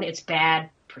own, it's bad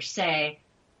per se.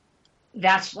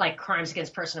 That's like crimes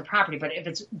against person and property. But if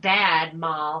it's bad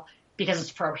mal, because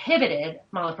it's prohibited,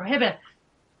 mala prohibita,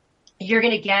 you're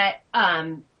going to get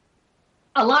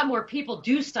a lot more people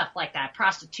do stuff like that.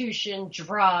 Prostitution,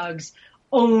 drugs,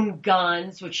 own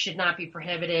guns, which should not be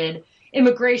prohibited.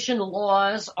 Immigration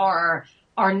laws are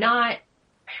not,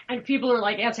 and people are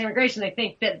like anti-immigration, they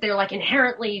think that they're like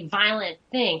inherently violent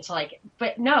thing to like,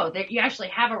 but no, that you actually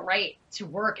have a right to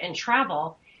work and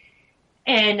travel.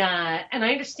 And I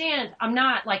understand I'm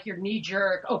not like your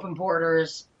knee-jerk open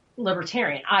borders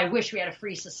libertarian. I wish we had a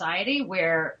free society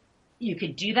where you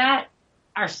could do that.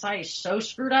 Our society is so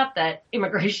screwed up that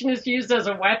immigration is used as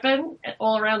a weapon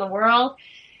all around the world.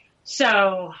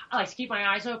 So I like to keep my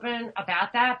eyes open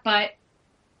about that.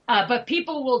 But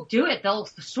people will do it. They'll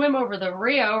swim over the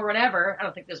Rio or whatever. I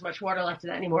don't think there's much water left in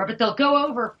that anymore. But they'll go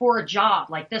over for a job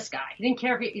like this guy. He didn't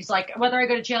care if he's like, whether I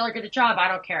go to jail or get a job, I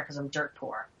don't care because I'm dirt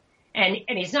poor. And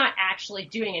he's not actually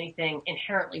doing anything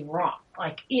inherently wrong.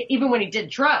 Like, even when he did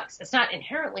drugs, it's not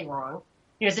inherently wrong.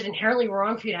 Is it inherently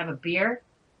wrong for you to have a beer?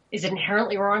 Is it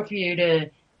inherently wrong for you to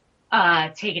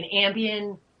take an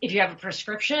Ambien if you have a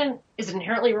prescription? Is it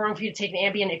inherently wrong for you to take an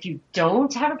Ambien if you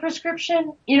don't have a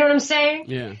prescription? You know what I'm saying?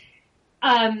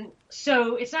 Yeah.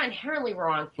 So it's not inherently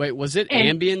wrong. Wait, was it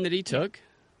Ambien that he took?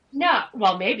 No.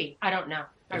 Well, maybe. I don't know.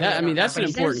 That's an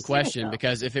important question,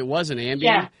 because if it was an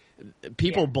Ambien,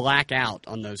 people black out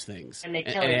on those things. And they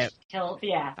kill,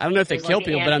 yeah. I don't know if they kill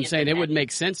people, but I'm saying it would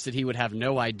make sense that he would have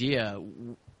no idea,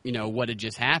 what had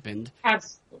just happened.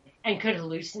 Absolutely. And could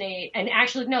hallucinate. And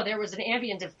actually, no, there was an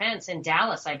Ambien defense in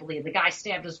Dallas, I believe. The guy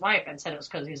stabbed his wife and said it was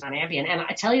because he was on Ambien. And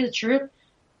I tell you the truth,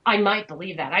 I might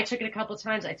believe that. I took it a couple of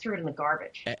times. I threw it in the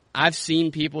garbage. I've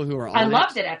seen people who are on I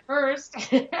loved it at first.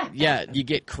 Yeah, you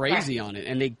get crazy on it,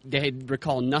 and they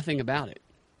recall nothing about it.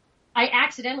 I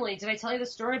accidentally, did I tell you the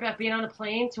story about being on a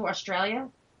plane to Australia?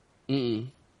 Mm-mm.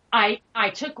 I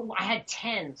had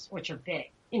 10s, which are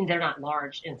big. And they're not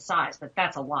large in size, but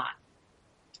that's a lot.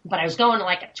 But I was going on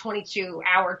like a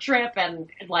 22-hour trip, and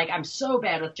like I'm so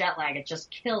bad with jet lag, it just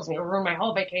kills me. It'll ruin my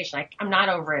whole vacation. I'm not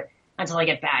over it until I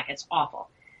get back. It's awful.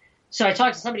 So I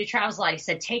talked to somebody who travels a lot. He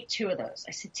said, take 2 of those.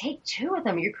 I said, take 2 of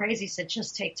them? You're crazy. He said,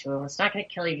 just take 2 of them. It's not going to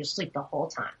kill you. You sleep the whole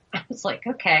time. I was like,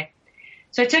 okay.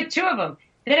 So I took 2 of them.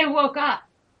 Then I woke up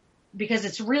because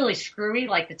it's really screwy,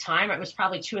 like the time. It was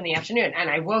probably 2 p.m. And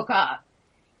I woke up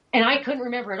and I couldn't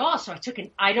remember it all. So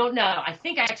I don't know. I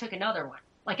think I took another one.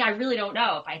 Like, I really don't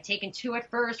know if I had taken 2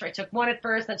 at first or I took 1 at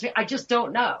first. Then 2. I just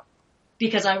don't know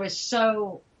because I was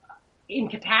so,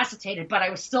 incapacitated, but I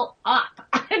was still up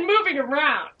and moving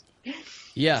around.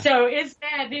 Yeah. So it's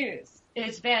bad news.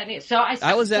 It's bad news. So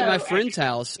I was at my friend's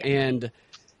house, and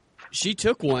she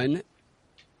took one.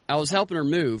 I was helping her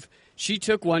move. She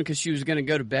took one because she was going to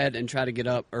go to bed and try to get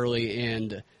up early.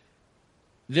 And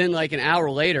then, like an hour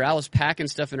later, I was packing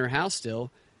stuff in her house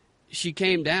still. She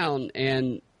came down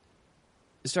and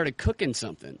started cooking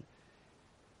something.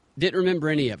 Didn't remember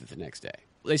any of it the next day.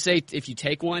 They say if you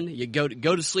take one, you go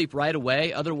to sleep right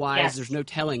away. Otherwise, there's no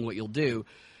telling what you'll do.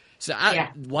 So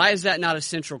why is that not a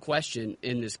central question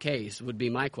in this case would be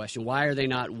my question. Why are they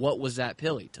not, what was that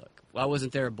pill he took? Why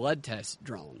wasn't there a blood test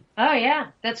drawn? Oh, yeah.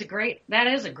 That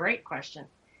is a great question.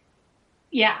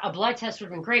 Yeah, a blood test would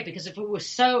have been great because if it was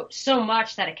so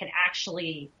much that it could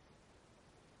actually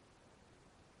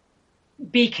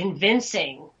be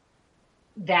convincing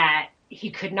that he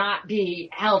could not be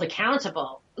held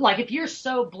accountable. Like if you're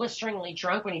so blisteringly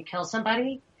drunk when you kill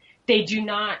somebody, they do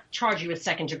not charge you with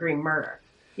second-degree murder.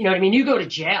 You know what I mean? You go to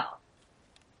jail.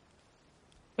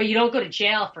 But you don't go to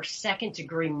jail for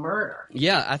second-degree murder.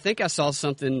 Yeah, I think I saw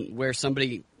something where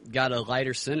somebody got a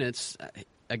lighter sentence.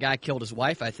 A guy killed his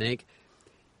wife, I think.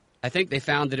 I think they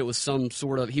found that it was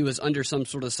he was under some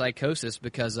sort of psychosis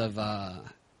because of, I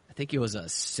think it was a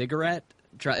cigarette.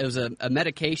 It was a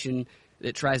medication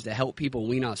that tries to help people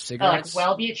wean off cigarettes.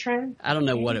 Like Wellbutrin? I don't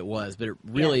know what it was, but it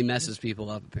really messes people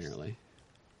up, apparently.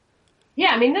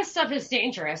 Yeah, I mean, this stuff is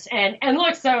dangerous. And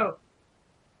look, so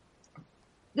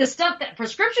the stuff that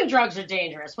prescription drugs are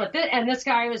dangerous, but this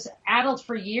guy was addled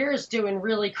for years doing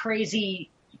really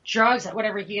crazy drugs,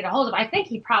 whatever he could get a hold of. I think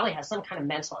he probably has some kind of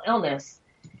mental illness,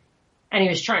 and he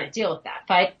was trying to deal with that.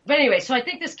 But anyway, so I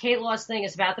think this Kate Laws thing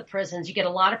is about the prisons. You get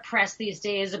a lot of press these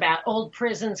days about old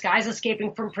prisons, guys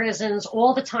escaping from prisons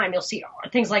all the time. You'll see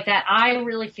things like that. I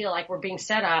really feel like we're being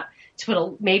set up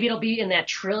to maybe it'll be in that $1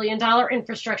 trillion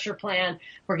infrastructure plan.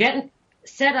 We're getting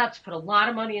set up to put a lot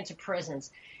of money into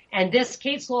prisons. And this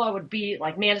Kate's Law would be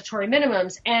like mandatory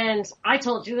minimums. And I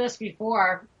told you this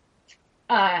before,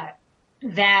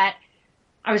 that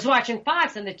I was watching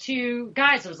Fox and the two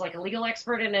guys, it was like a legal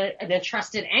expert and an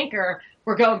entrusted anchor,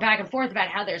 were going back and forth about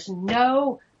how there's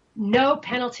no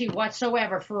penalty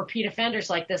whatsoever for repeat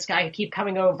offenders like this guy who keep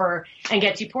coming over and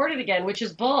get deported again, which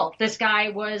is bull. This guy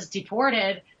was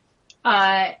deported,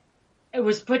 it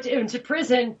was put into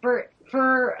prison for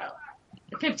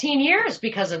 15 years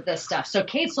because of this stuff. So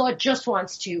Kate's Law just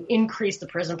wants to increase the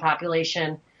prison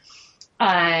population.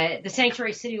 The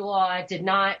Sanctuary City Law did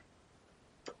not,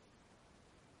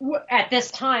 at this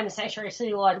time, the Sanctuary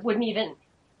City Law wouldn't even,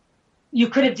 you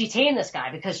could have detained this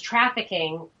guy because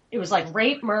trafficking, it was like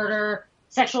rape, murder,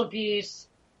 sexual abuse,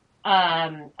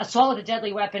 assault with a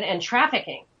deadly weapon, and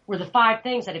trafficking were the 5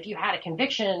 things that if you had a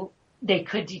conviction, they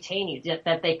could detain you,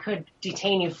 that they could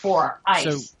detain you for ICE.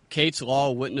 So Kate's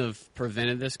Law wouldn't have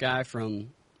prevented this guy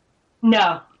from...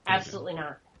 No, absolutely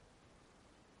not.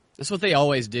 That's what they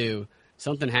always do.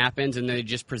 Something happens and they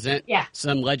just present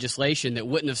some legislation that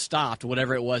wouldn't have stopped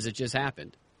whatever it was that just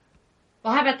happened.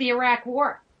 Well, how about the Iraq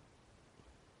War?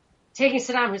 Taking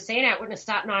Saddam Hussein out wouldn't have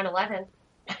stopped 9/11.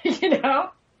 You know?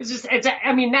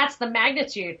 I mean, that's the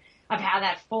magnitude of how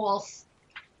that false,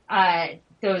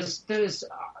 those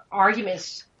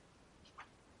arguments.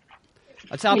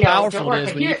 That's how powerful it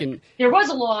is when you can. There was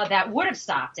a law that would have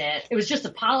stopped it. It was just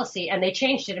a policy, and they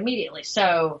changed it immediately.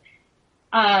 So,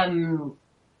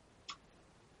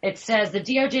 it says the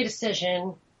DOJ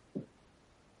decision.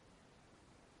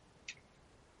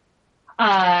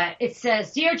 It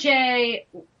says DOJ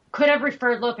could have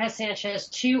referred Lopez Sanchez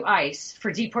to ICE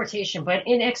for deportation, but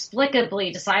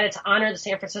inexplicably decided to honor the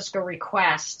San Francisco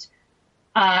request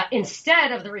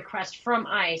instead of the request from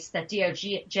ICE that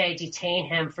DOJ detain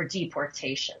him for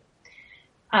deportation.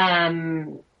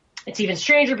 It's even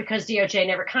stranger because DOJ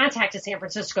never contacted San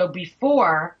Francisco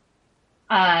before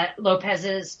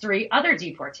Lopez's 3 other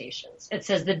deportations. It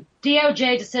says the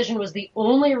DOJ decision was the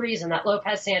only reason that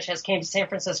Lopez Sanchez came to San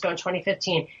Francisco in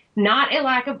 2015, not a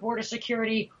lack of border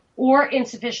security or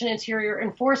insufficient interior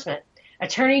enforcement.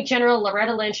 Attorney General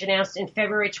Loretta Lynch announced in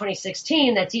February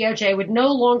 2016 that DOJ would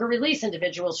no longer release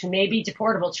individuals who may be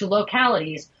deportable to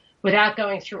localities without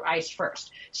going through ICE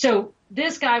first. So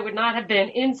this guy would not have been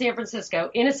in San Francisco,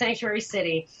 in a sanctuary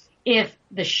city, if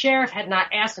the sheriff had not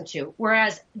asked him to.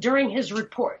 Whereas during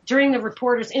the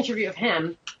reporter's interview of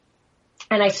him,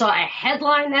 and I saw a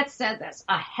headline that said this,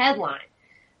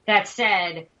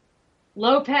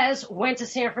 Lopez went to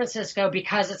San Francisco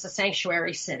because it's a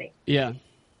sanctuary city. Yeah.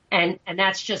 And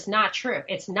that's just not true.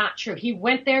 It's not true. He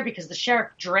went there because the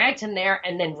sheriff dragged him there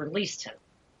and then released him.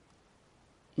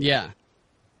 Yeah.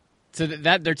 So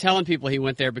that they're telling people he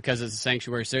went there because it's a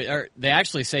sanctuary. So or they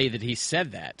actually say that he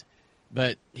said that,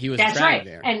 but he was That's dragged right.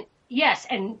 there. And yes,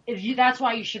 and that's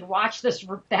why you should watch this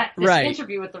Right.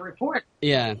 interview with the reporter.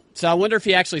 Yeah. So I wonder if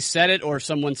he actually said it, or if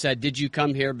someone said, "Did you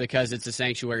come here because it's a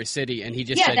sanctuary city?" And he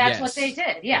just said that's yes. what they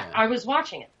did. Yeah, I was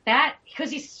watching it. That because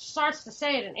he starts to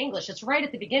say it in English. It's right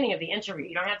at the beginning of the interview.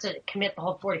 You don't have to commit the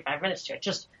whole 45 minutes to it.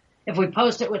 Just if we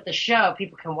post it with the show,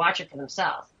 people can watch it for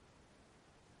themselves.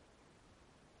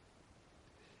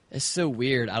 It's so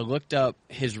weird. I looked up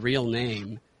his real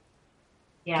name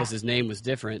because his name was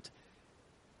different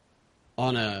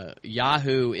on a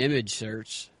Yahoo image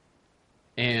search,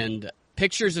 and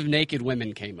pictures of naked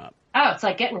women came up. Oh, it's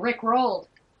like getting rickrolled.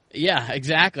 Yeah,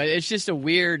 exactly. It's just a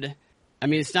weird. I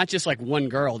mean, it's not just like one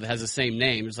girl that has the same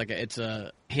name. It's like it's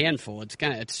a handful. It's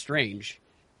strange.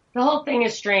 The whole thing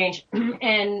is strange,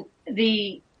 and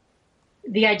the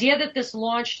idea that this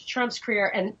launched Trump's career,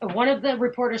 and one of the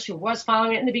reporters who was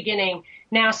following it in the beginning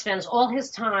now spends all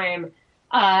his time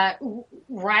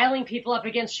riling people up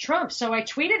against Trump. So I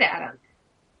tweeted at him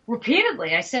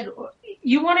repeatedly. I said,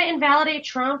 "You want to invalidate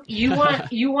Trump? You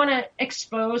want to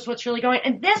expose what's really going on?"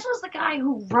 And this was the guy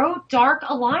who wrote Dark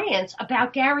Alliance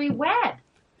about Gary Webb.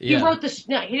 Yeah. He wrote this.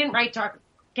 No, he didn't write Dark.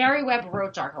 Gary Webb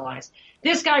wrote Dark Alliance.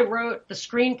 This guy wrote the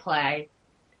screenplay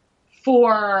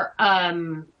for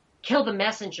Kill the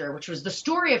Messenger, which was the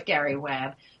story of Gary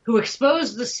Webb, who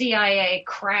exposed the CIA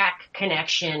crack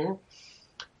connection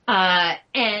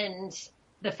and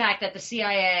the fact that the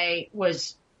CIA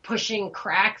was pushing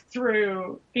crack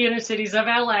through the inner cities of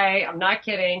LA. I'm not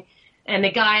kidding. And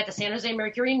the guy at the San Jose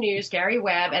Mercury News, Gary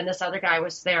Webb, and this other guy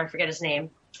was there, I forget his name,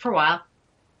 for a while.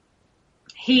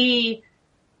 He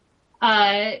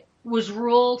was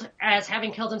ruled as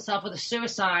having killed himself with a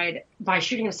suicide by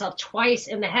shooting himself twice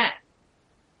in the head.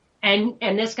 And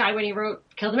this guy, when he wrote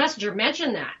Kill the Messenger,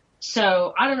 mentioned that.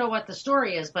 So I don't know what the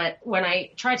story is, but when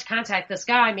I tried to contact this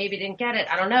guy, maybe didn't get it.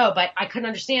 I don't know, but I couldn't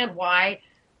understand why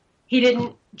he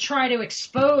didn't try to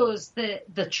expose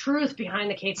the truth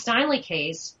behind the Kate Steinle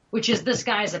case, which is this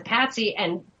guy's a patsy,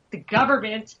 and the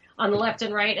government on the left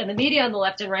and right and the media on the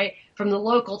left and right, from the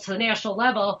local to the national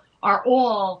level, are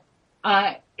all,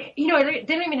 they don't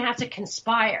even have to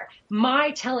conspire.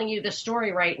 My telling you the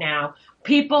story right now,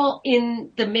 people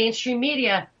in the mainstream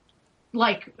media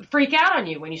freak out on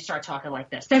you when you start talking like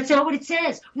this. That's not what it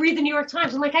says. Read the New York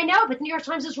Times. I'm like, I know, but the New York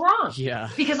Times is wrong. Yeah.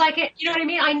 Because you know what I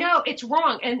mean? I know it's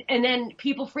wrong. And then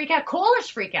people freak out. Callers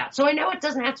freak out. So I know it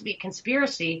doesn't have to be a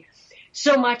conspiracy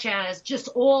so much as just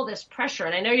all this pressure.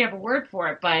 And I know you have a word for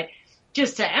it, but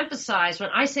just to emphasize, when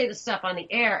I say this stuff on the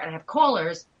air and I have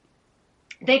callers,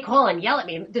 they call and yell at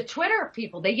me. The Twitter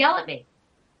people, they yell at me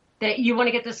that you want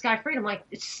to get this guy freed. I'm like,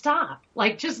 stop.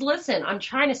 Just listen. I'm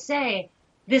trying to say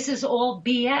this is all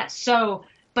BS. So,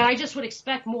 but I just would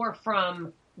expect more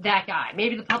from that guy.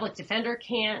 Maybe the public defender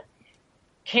can't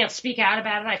speak out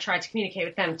about it. I tried to communicate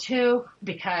with them too,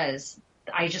 because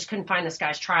I just couldn't find this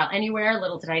guy's trial anywhere.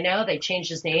 Little did I know they changed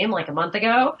his name a month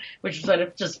ago, which sort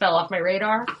of just fell off my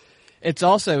radar. It's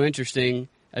also interesting,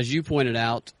 as you pointed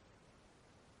out,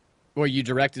 or you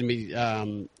directed me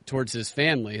towards his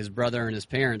family, his brother and his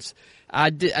parents.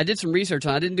 I did some research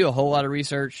on it. I didn't do a whole lot of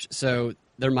research, so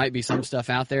there might be some stuff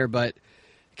out there, but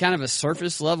kind of a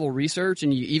surface level research,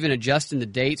 and you even adjusting the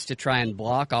dates to try and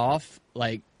block off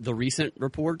the recent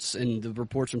reports and the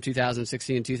reports from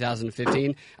 2016 and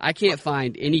 2015. I can't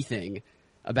find anything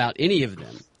about any of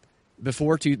them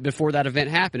before that event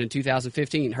happened in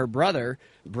 2015. Her brother,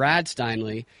 Brad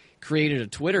Steinle, created a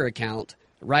Twitter account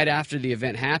right after the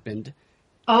event happened.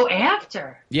 Oh,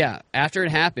 after? Yeah, after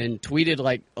it happened, tweeted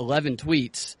 11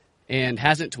 tweets and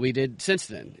hasn't tweeted since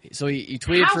then. So he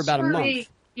tweeted for about a month.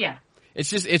 Yeah.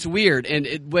 It's weird,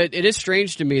 and but it is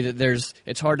strange to me that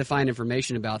it's hard to find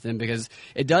information about them, because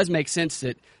it does make sense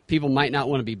that people might not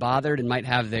want to be bothered and might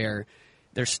have their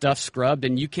stuff scrubbed,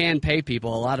 and you can pay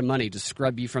people a lot of money to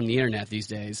scrub you from the internet these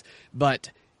days.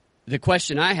 But the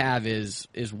question I have is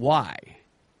why?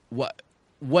 What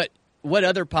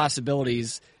other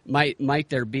possibilities might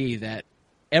there be that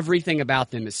everything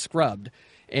about them is scrubbed?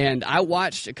 And I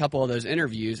watched a couple of those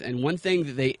interviews, and one thing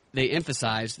that they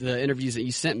emphasized, the interviews that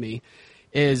you sent me,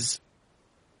 is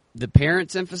the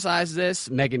parents emphasize this.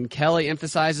 Megyn Kelly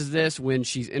emphasizes this when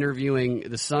she's interviewing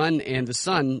the son, and the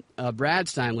son, Brad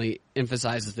Steinle,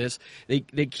 emphasizes this. They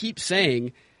keep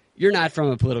saying, you're not from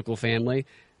a political family.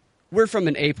 We're from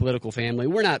an apolitical family.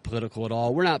 We're not political at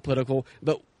all. We're not political.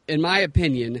 But in my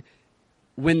opinion,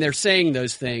 when they're saying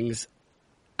those things,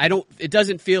 it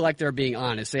doesn't feel like they're being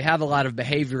honest. They have a lot of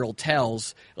behavioral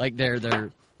tells, like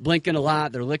they're blinking a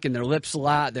lot, they're licking their lips a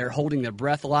lot, they're holding their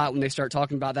breath a lot when they start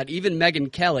talking about that. Even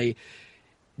Megyn Kelly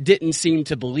didn't seem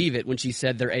to believe it when she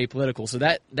said they're apolitical. So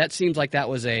that seems like that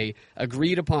was a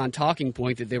agreed upon talking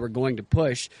point that they were going to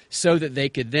push so that they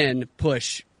could then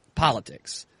push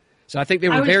politics. So I think they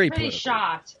were very political. I was pretty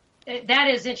shocked. That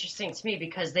is interesting to me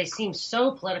because they seem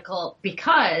so political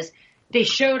because they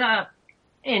showed up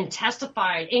and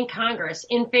testified in Congress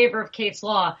in favor of Kate's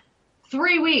law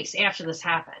 3 weeks after this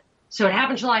happened. So it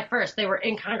happened July 1st. They were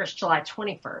in Congress July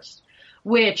 21st,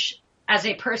 which, as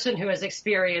a person who has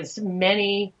experienced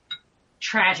many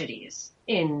tragedies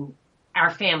in our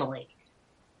family,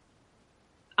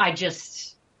 I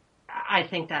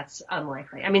think that's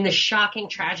unlikely. I mean, the shocking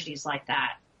tragedies like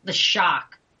that, the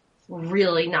shock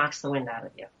really knocks the wind out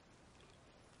of you.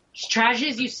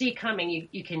 Tragedies you see coming,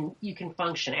 you can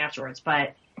function afterwards,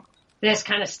 but this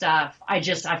kind of stuff, I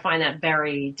find that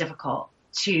very difficult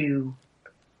to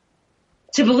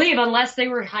believe unless they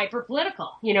were hyper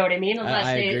political. You know what I mean? Unless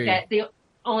that the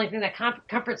only thing that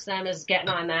comforts them is getting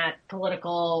on that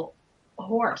political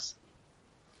horse.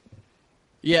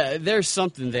 Yeah, there's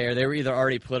something there. They were either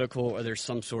already political or there's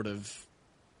some sort of,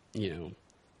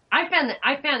 I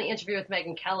found the interview with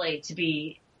Megyn Kelly to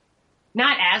be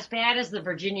not as bad as the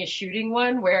Virginia shooting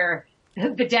one, where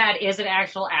the dad is an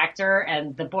actual actor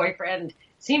and the boyfriend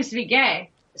seems to be gay.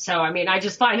 So, I mean, I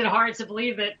just find it hard to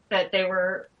believe that they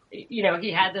were,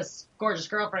 he had this gorgeous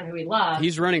girlfriend who he loved.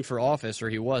 He's running for office, or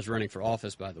he was running for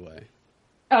office, by the way.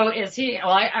 Oh, is he?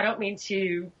 Well, I don't mean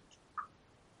to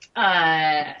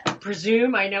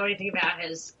presume I know anything about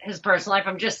his personal life.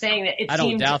 I'm just saying that I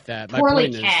don't doubt that.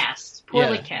 Poorly cast.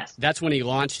 That's when he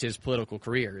launched his political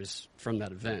career, is from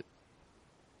that event.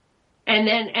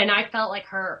 And I felt like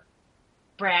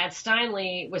Brad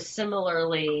Steinle was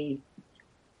similarly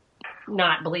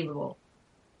not believable.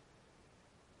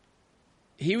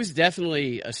 He was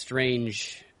definitely a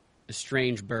strange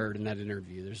bird in that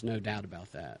interview. There's no doubt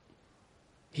about that.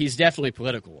 He's definitely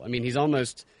political. I mean, he's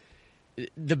almost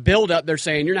the build up. They're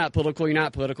saying you're not political. You're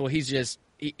not political. He's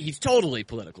totally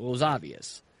political. It was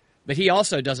obvious, but he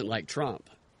also doesn't like Trump.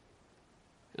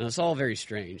 And it's all very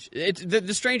strange.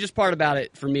 The strangest part about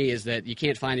it for me is that you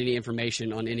can't find any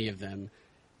information on any of them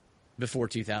before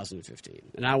 2015,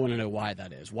 and I want to know why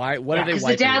that is. What are they? Because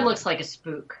the dad looks like a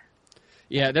spook.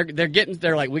 Yeah,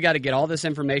 they're like, we got to get all this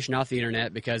information off the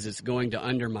internet because it's going to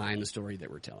undermine the story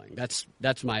that we're telling.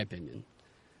 That's my opinion.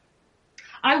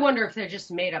 I wonder if they're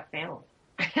just made up family,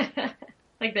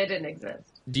 like they didn't exist.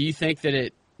 Do you think that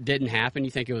it didn't happen?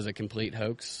 You think it was a complete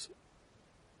hoax?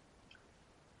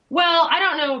 Well, I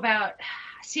don't know about.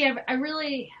 See, I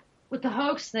really with the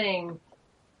hoax thing.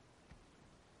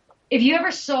 If you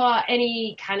ever saw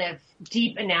any kind of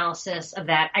deep analysis of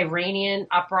that Iranian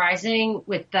uprising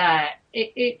with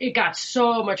it got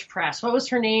so much press. What was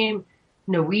her name?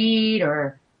 Naweed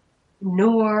or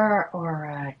Noor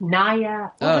or Naya?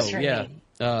 What was her name?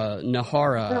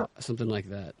 Nahara, something like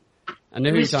that. I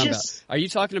know who you're talking about. Are you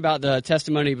talking about the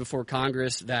testimony before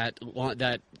Congress that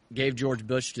gave George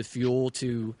Bush the fuel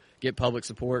to get public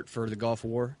support for the Gulf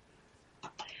War?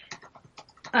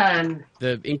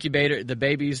 The incubator, the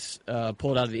babies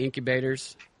pulled out of the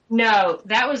incubators. No,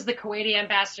 that was the Kuwaiti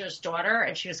ambassador's daughter,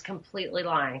 and she was completely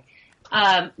lying.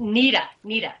 Neda,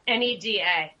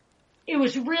 Neda. It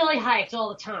was really hyped all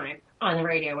the time on the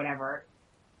radio, whatever.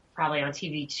 Probably on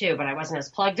TV too, but I wasn't as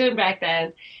plugged in back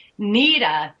then.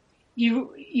 Neda,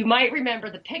 you might remember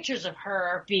the pictures of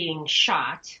her being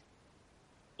shot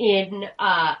in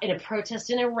a protest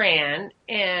in Iran,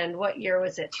 and what year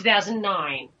was it?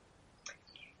 2009.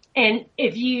 And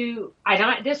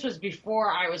this was before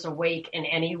I was awake in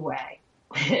any way.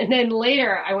 And then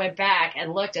later I went back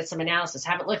and looked at some analysis.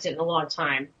 Haven't looked at it in a long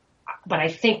time, but I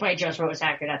think my judgment was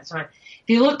accurate at the time. If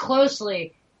you look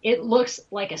closely, it looks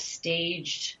like a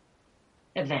staged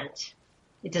event.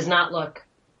 It does not look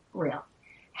real.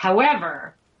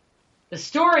 However, the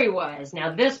story was,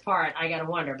 now this part I gotta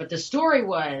wonder, but the story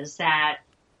was that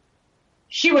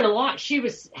she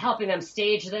was helping them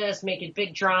stage this, make it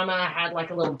big drama, had like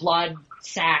a little blood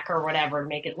sack or whatever to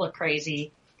make it look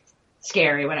crazy,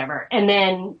 scary, whatever. And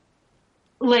then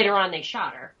later on they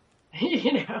shot her,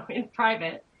 in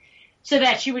private, so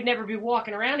that she would never be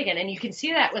walking around again. And you can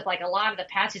see that with like a lot of the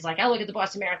patsies, like, I look at the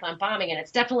Boston Marathon bombing and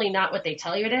it's definitely not what they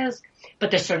tell you it is.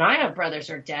 But the Tsarnaev brothers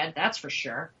are dead, that's for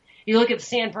sure. You look at the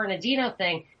San Bernardino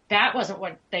thing, that wasn't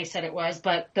what they said it was,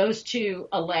 but those two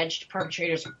alleged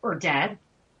perpetrators are dead.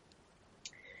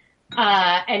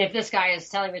 And if this guy is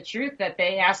telling the truth, that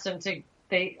they asked him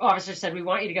the officer said, we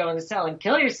want you to go in the cell and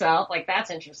kill yourself, like, that's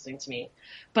interesting to me.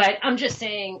 But I'm just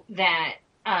saying that,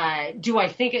 do I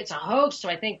think it's a hoax? Do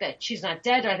I think that she's not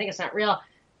dead? Do I think it's not real?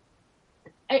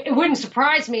 It wouldn't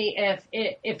surprise me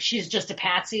if she's just a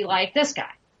patsy like this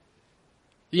guy.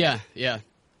 Yeah, yeah.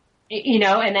 You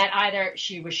know, and that either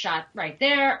she was shot right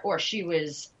there or she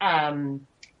was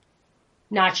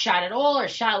not shot at all or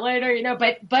shot later, you know,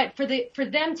 but for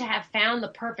them to have found the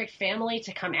perfect family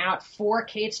to come out for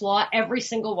Kate's Law, every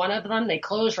single one of them, they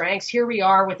closed ranks. Here we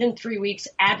are within 3 weeks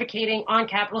advocating on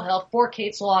Capitol Hill for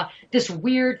Kate's Law, this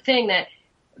weird thing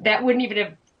that wouldn't even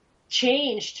have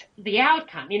changed the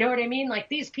outcome. You know what I mean? Like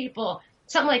these people,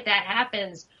 something like that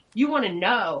happens, you want to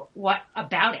know what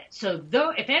about it. So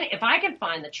though, if I could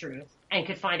find the truth and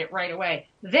could find it right away,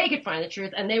 they could find the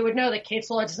truth and they would know that Kate's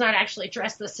Law does not actually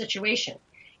address this situation.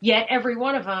 Yet every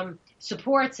one of them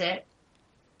supports it.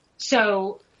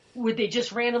 So would they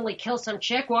just randomly kill some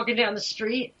chick walking down the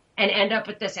street and end up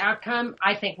with this outcome?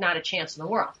 I think not a chance in the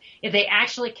world. If they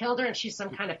actually killed her and she's some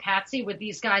kind of patsy, would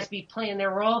these guys be playing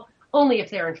their role? Only if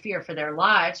they're in fear for their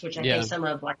lives, which I think some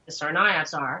of like the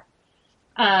Tsarnaevs are.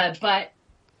 But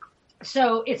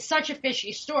so it's such a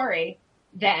fishy story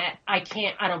that I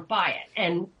don't buy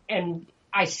it. And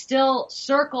I still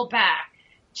circle back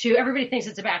to, everybody thinks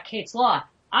it's about Kate's Law.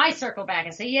 I circle back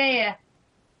and say, yeah,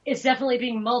 it's definitely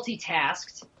being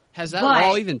multitasked. Has that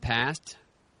law even passed?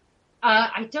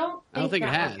 I don't think it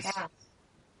has. Passed.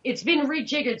 It's been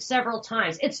rejiggered several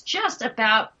times. It's just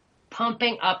about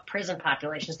pumping up prison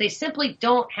populations. They simply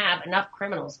don't have enough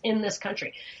criminals in this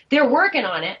country. They're working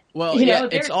on it. Well,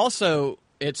 it's also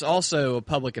a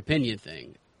public opinion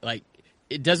thing. Like,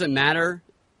 it doesn't matter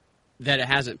that it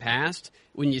hasn't passed.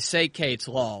 When you say Kate's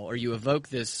Law or you evoke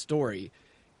this story,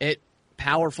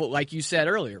 powerful, like you said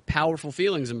earlier, powerful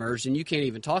feelings emerged, and you can't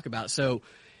even talk about it. So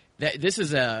this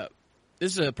is a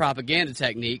propaganda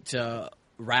technique to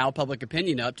rile public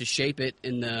opinion up to shape it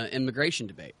in the immigration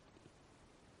debate.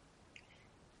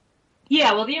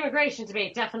 Yeah, well, the immigration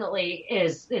debate definitely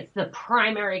it's the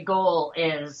primary goal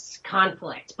is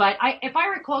conflict. But if I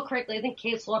recall correctly, I think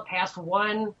Kate's Law passed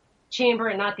one chamber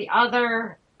and not the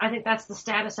other. I think that's the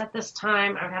status at this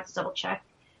time. I would have to double check.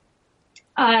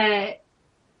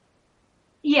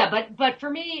 Yeah, but for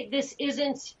me, this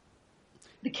isn't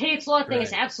the Kate's Law thing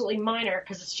is absolutely minor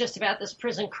because it's just about this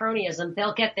prison cronyism.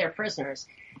 They'll get their prisoners.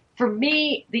 For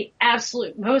me, the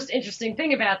absolute most interesting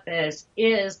thing about this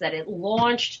is that it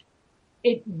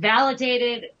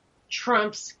validated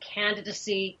Trump's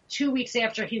candidacy 2 weeks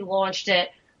after he launched it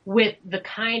with the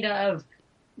kind of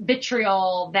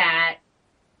vitriol that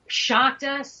shocked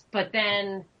us, but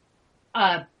then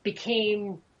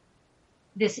became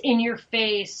this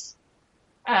in-your-face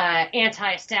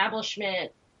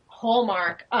anti-establishment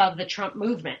hallmark of the Trump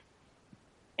movement.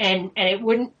 And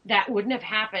that wouldn't have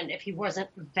happened if he wasn't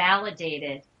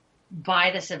validated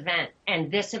by this event.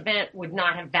 And this event would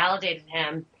not have validated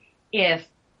him if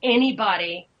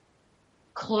anybody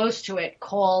close to it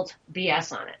called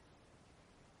BS on it.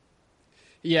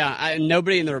 Yeah,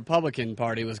 nobody in the Republican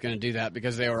Party was going to do that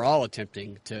because they were all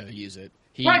attempting to use it.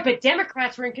 Right, but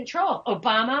Democrats were in control.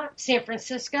 Obama, San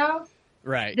Francisco.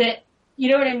 Right. You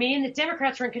know what I mean? The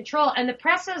Democrats were in control, and the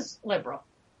press is liberal.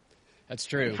 That's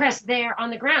true. The press there on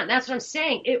the ground. That's what I'm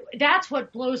saying. That's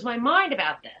what blows my mind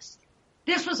about this.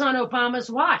 This was on Obama's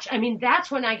watch. I mean, that's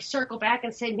when I circle back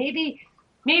and say maybe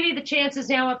the chance is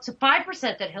now up to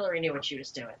 5% that Hillary knew what she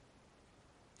was doing.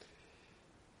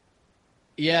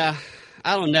 Yeah,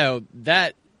 I don't know.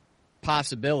 That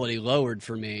possibility lowered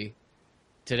for me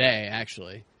today,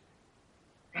 actually.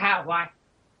 How? Why?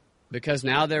 Because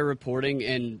now they're reporting,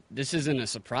 and this isn't a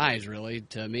surprise really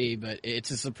to me, but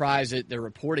it's a surprise that they're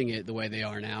reporting it the way they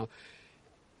are now.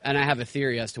 And I have a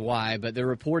theory as to why, but they're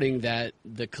reporting that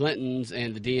the Clintons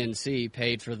and the DNC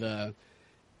paid for the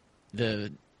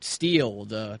Steele,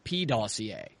 the P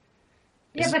dossier.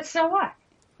 Yeah, but so what?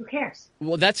 Who cares?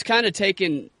 Well, that's kind of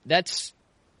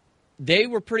they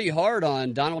were pretty hard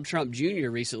on Donald Trump Jr.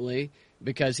 recently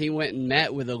because he went and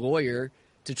met with a lawyer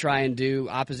to try and do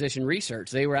opposition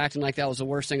research. They were acting like that was the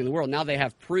worst thing in the world. Now they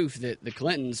have proof that the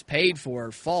Clintons paid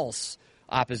for false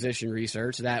opposition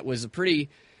research that was pretty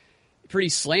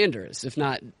slanderous, if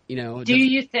not, Do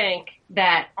you think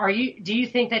that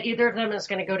either of them is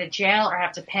going to go to jail or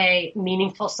have to pay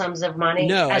meaningful sums of money?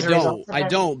 No, as I a don't. result of I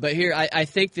this? don't. But here, I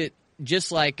think that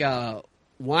just like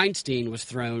Weinstein was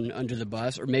thrown under the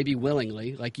bus, or maybe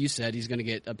willingly, like you said, he's going to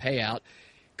get a payout.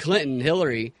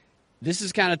 Hillary, this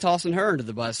is kind of tossing her under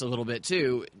the bus a little bit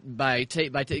too by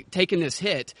taking this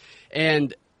hit.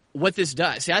 And what this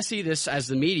does, I see this as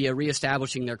the media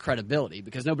reestablishing their credibility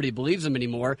because nobody believes them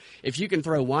anymore. If you can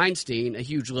throw Weinstein, a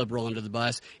huge liberal, under the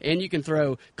bus, and you can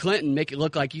throw Clinton, make it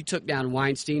look like you took down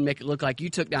Weinstein, make it look like you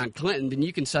took down Clinton, then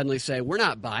you can suddenly say, we're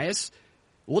not biased.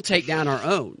 We'll take down our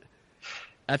own.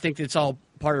 I think it's all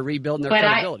part of rebuilding their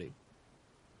credibility.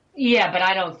 But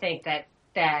I don't think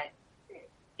that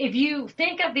if you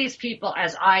think of these people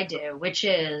as I do, which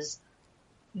is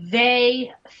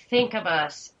they think of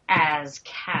us as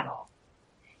cattle.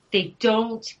 They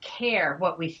don't care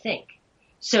what we think.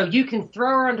 So you can throw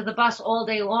her under the bus all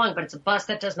day long, but it's a bus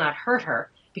that does not hurt her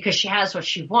because she has what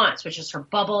she wants, which is her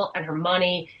bubble and her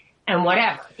money and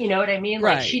whatever. You know what I mean?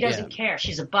 Right, like she doesn't care.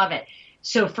 She's above it.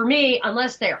 So for me,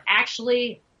 unless they're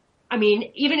actually, I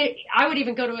mean, I would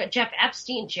even go to a Jeff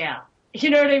Epstein jail. You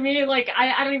know what I mean? Like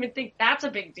I don't even think that's a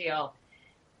big deal.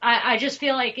 I just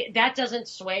feel like that doesn't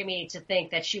sway me to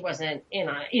think that she wasn't in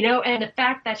on it, you know, and the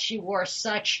fact that she wore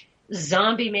such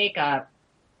zombie makeup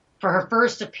for her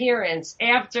first appearance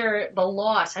after the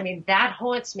loss, I mean, that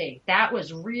haunts me. That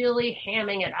was really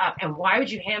hamming it up. And why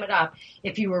would you ham it up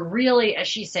if you were really, as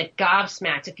she said,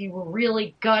 gobsmacked, if you were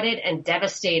really gutted and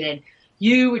devastated?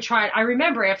 You would try. I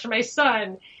remember after my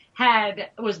son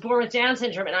was born with Down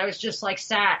syndrome and I was just like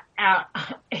sat out,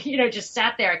 you know, just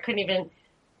sat there. I couldn't even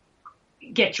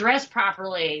get dressed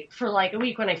properly for like a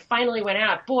week. When I finally went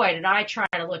out, boy, did I try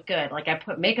to look good. Like I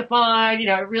put makeup on, you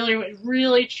know, I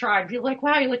really tried. People like,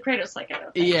 wow, you look great. It's like, I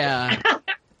don't think yeah,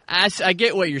 I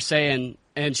get what you're saying.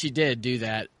 And she did do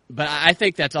that. But I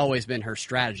think that's always been her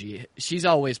strategy. She's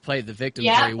always played the victim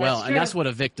very well. That's and that's what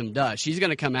a victim does. She's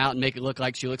going to come out and make it look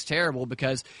like she looks terrible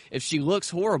because if she looks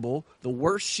horrible, the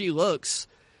worse she looks,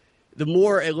 the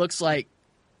more it looks like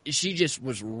she just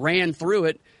ran through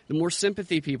it, the more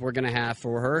sympathy people are going to have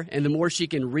for her, and the more she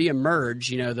can reemerge,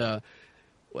 you know, the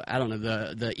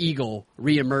eagle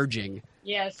reemerging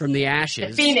from the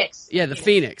ashes. The phoenix. Yeah, the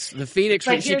phoenix. The phoenix,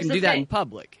 But she can do that in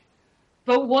public.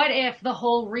 But what if the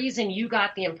whole reason you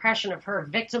got the impression of her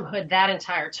victimhood that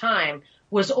entire time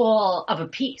was all of a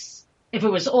piece? If it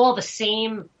was all the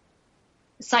same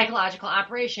psychological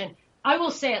operation, I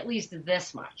will say at least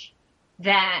this much,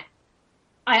 that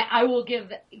I will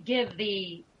give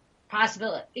the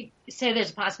possibility, say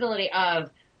there's a possibility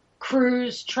of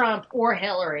Cruz, Trump, or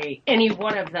Hillary, any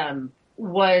one of them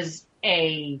was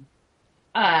the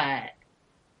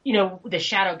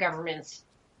shadow government's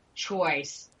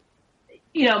choice.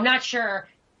 You know, I'm not sure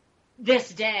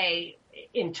this day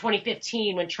in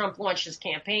 2015 when Trump launched his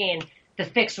campaign, the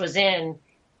fix was in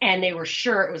and they were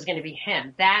sure it was going to be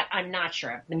him. That I'm not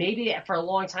sure of. Maybe for a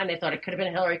long time they thought it could have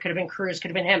been Hillary, could have been Cruz, could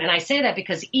have been him. And I say that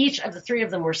because each of the three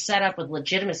of them were set up with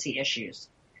legitimacy issues.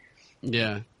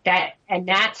 Yeah. That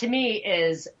to me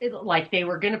is like they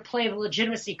were going to play the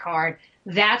legitimacy card.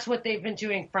 That's what they've been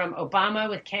doing from Obama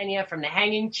with Kenya, from the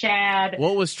hanging Chad.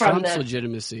 What was Trump's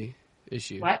legitimacy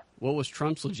issue? What was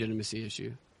Trump's legitimacy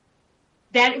issue?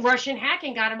 That Russian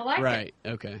hacking got him elected. Right.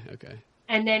 Okay.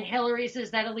 And then Hillary's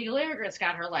is that illegal immigrants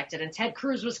got her elected. And Ted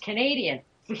Cruz was Canadian.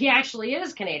 He actually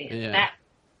is Canadian. Yeah. That,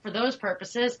 for those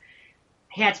purposes,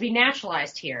 he had to be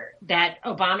naturalized here. That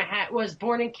Obama was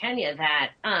born in Kenya.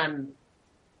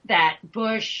 That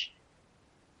Bush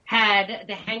had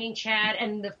the hanging Chad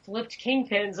and the flipped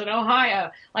kingpins in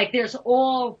Ohio. Like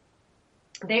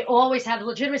they always have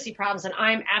legitimacy problems. And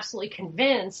I'm absolutely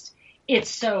convinced it's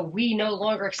so we no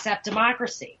longer accept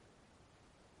democracy.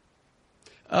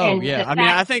 Oh, and yeah.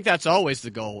 I think that's always the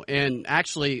goal. And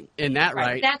actually, in that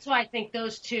right. That's why I think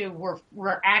those two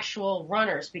were actual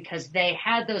runners, because they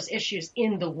had those issues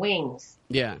in the wings.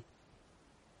 Yeah.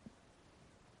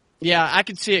 Yeah, I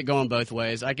could see it going both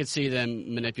ways. I could see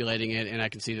them manipulating it, and I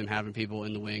could see them having people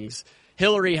in the wings.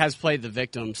 Hillary has played the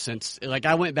victim since, like,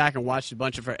 I went back and watched a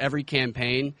bunch of her every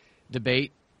campaign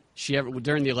debate she ever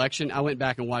during the election. I went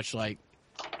back and watched, like,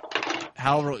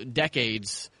 however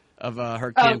decades of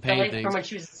her campaign things. From when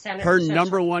she was a senator. Her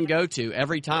number one go-to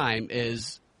every time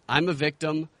is, I'm a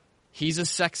victim, he's a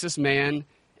sexist man,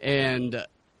 and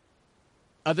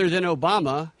other than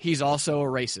Obama, he's also a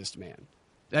racist man.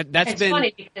 That's been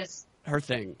funny because her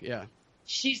thing, yeah.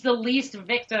 She's the least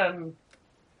victim.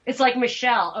 It's like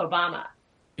Michelle Obama,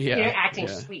 acting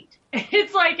sweet.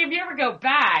 It's like, if you ever go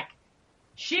back,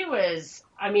 she was,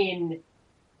 I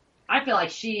feel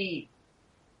like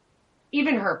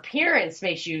even her appearance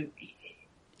makes you,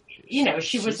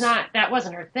 she was not, that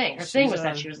wasn't her thing. Her thing was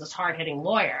that she was this hard-hitting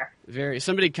lawyer.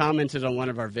 Somebody commented on one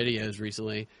of our videos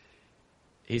recently.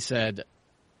 He said,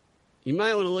 you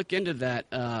might want to look into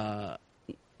that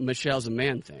Michelle's a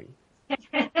man thing.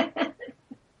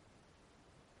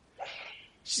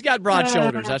 She's got broad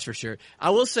shoulders, that's for sure. I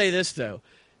will say this, though,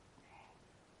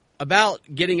 about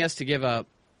getting us to give up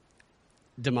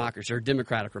democracy or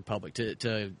democratic republic,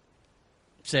 to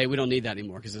say we don't need that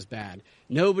anymore because it's bad.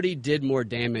 Nobody did more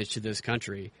damage to this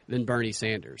country than Bernie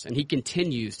Sanders, and he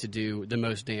continues to do the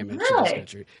most damage to this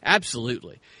country.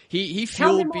 Absolutely. He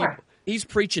fueled people. He's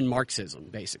preaching Marxism,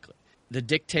 basically. The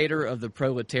dictator of the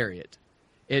proletariat.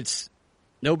 It's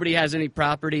Nobody has any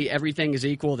property. Everything is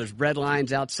equal. There's bread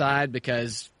lines outside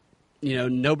because,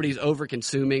 nobody's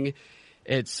over-consuming.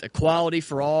 It's equality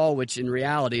for all, which in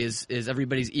reality is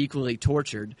everybody's equally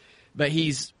tortured. But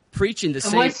he's preaching the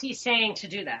same. And what's he saying to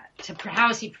do that? How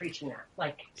is he preaching that,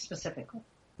 like, specifically?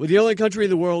 Well, the only country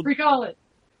in the world. Recall it.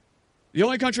 The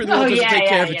only country in the world doesn't take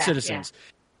care of its citizens.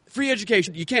 Yeah. Free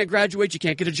education. You can't graduate. You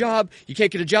can't get a job. You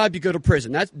can't get a job. You go to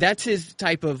prison. That's his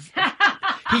type of.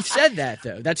 He said that,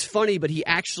 though. That's funny, but he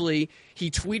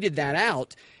tweeted that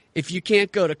out. If you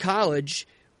can't go to college,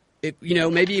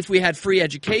 maybe if we had free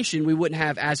education, we wouldn't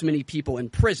have as many people in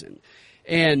prison.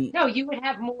 And no, you would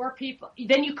have more people.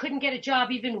 Then you couldn't get a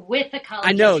job even with a college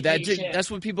I know, education.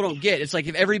 that's what people don't get. It's like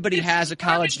if everybody has a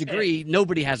college degree,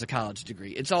 nobody has a college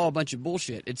degree. It's all a bunch of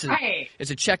bullshit. It's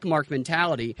a checkmark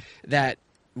mentality that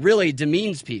really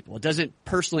demeans people. It doesn't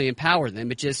personally empower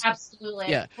them. It just absolutely.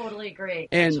 Yeah. I totally agree.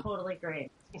 And I totally agree.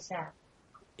 It's sad.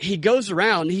 He goes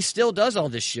around. He still does all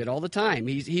this shit all the time.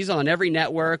 He's on every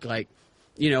network. Like,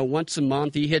 once a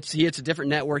month he hits a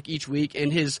different network each week,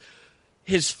 and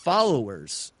his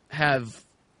followers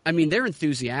they're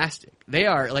enthusiastic. They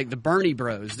are like the Bernie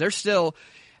bros. They're still.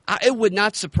 It would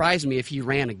not surprise me if he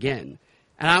ran again.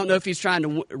 And I don't know if he's trying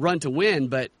to run to win,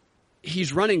 but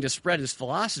he's running to spread his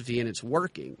philosophy, and it's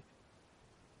working.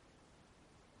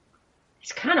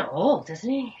 He's kind of old, isn't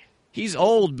he? He's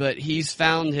old, but he's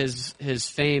found his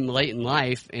fame late in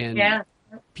life, and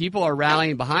people are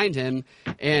rallying behind him.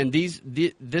 And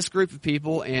this group of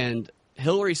people and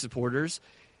Hillary supporters,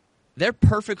 they're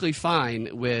perfectly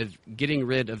fine with getting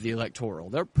rid of the electoral.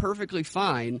 They're perfectly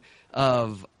fine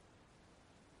of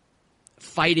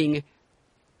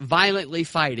violently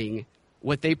fighting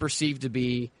what they perceive to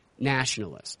be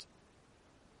nationalist.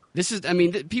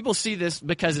 People see this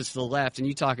because it's the left, and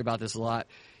you talk about this a lot.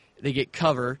 They get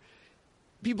cover.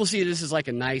 People see this as like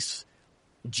a nice,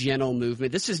 gentle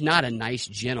movement. This is not a nice,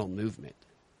 gentle movement.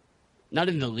 Not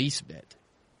in the least bit.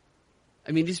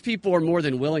 These people are more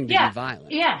than willing to be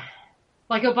violent. Yeah.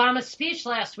 Like Obama's speech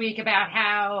last week about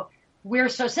how we're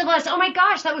so civilized. Oh my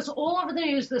gosh, that was all over the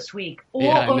news this week. All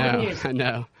over the news. I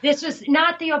know. This was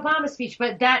not the Obama speech,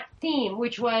 but that theme,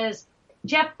 which was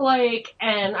Jeff Flake,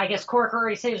 and I guess Corker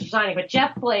already said he was resigning, but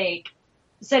Jeff Flake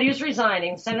said he was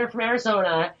resigning, senator from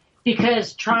Arizona,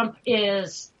 because Trump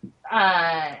is,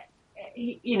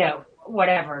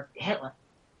 whatever, Hitler.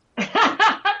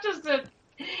 Just to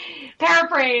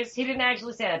paraphrase, he didn't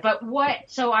actually say that. But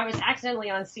so I was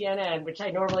accidentally on CNN, which I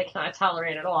normally cannot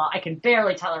tolerate at all. I can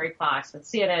barely tolerate Fox, but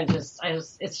CNN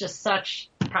it's just such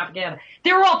propaganda.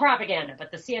 They were all propaganda,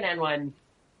 but the CNN one,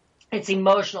 it's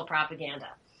emotional propaganda.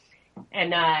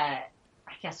 And I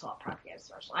guess all propaganda is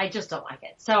emotional. I just don't like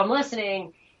it. So I'm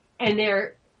listening, and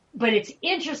but it's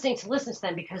interesting to listen to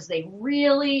them because they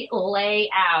really lay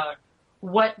out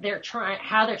how they're trying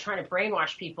to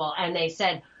brainwash people. And they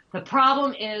said, the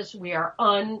problem is we are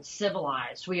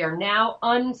uncivilized. We are now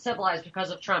uncivilized because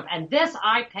of Trump. And this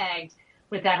I pegged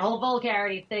with that whole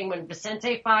vulgarity thing when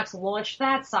Vicente Fox launched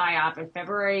that PSYOP in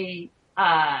February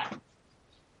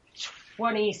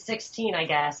 2016, I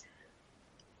guess.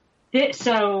 But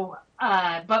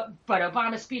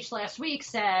Obama's speech last week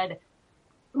said,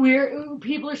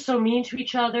 people are so mean to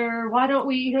each other. Why don't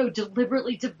we,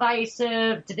 deliberately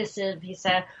divisive, he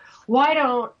said. Why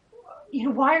are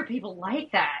people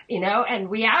like that, And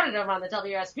we outed him on the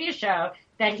WSB show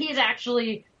that he's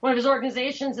actually, one of his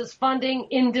organizations is funding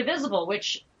Indivisible,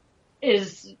 which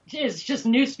is just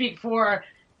newspeak for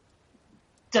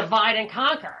divide and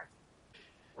conquer.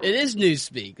 It is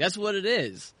newspeak. That's what it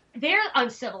is. They're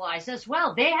uncivilized as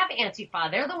well. They have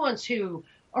Antifa. They're the ones who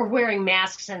are wearing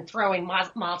masks and throwing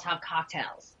Molotov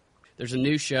cocktails. There's a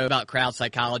new show about crowd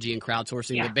psychology and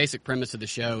crowdsourcing. Yeah. The basic premise of the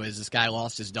show is this guy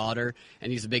lost his daughter,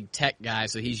 and he's a big tech guy,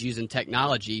 so he's using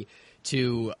technology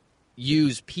to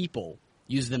use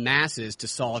the masses to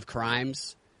solve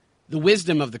crimes. The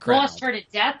wisdom of the crowd. Lost her to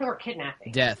death or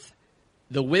kidnapping? Death.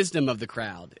 The wisdom of the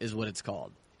crowd is what it's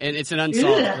called. And it's an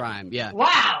unsolved crime. Yeah.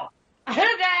 Wow.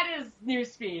 That is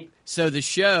newspeak. So the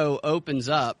show opens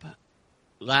up,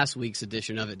 last week's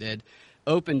edition of it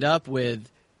opened up with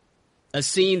a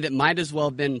scene that might as well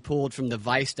have been pulled from the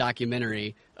Vice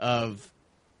documentary of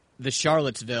the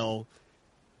Charlottesville,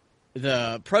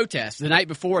 the protest. The night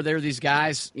before, there were these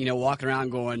guys, walking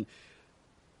around going,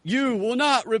 "You will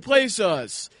not replace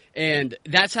us." And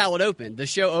that's how it opened. The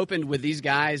show opened with these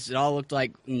guys that all looked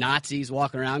like Nazis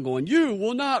walking around going, "You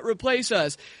will not replace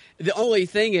us." The only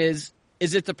thing is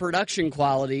that the production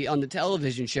quality on the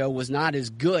television show was not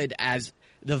as good as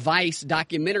the Vice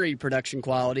documentary production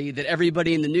quality that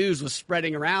everybody in the news was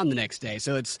spreading around the next day.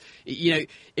 So it's,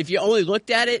 if you only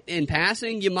looked at it in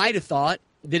passing, you might have thought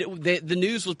that the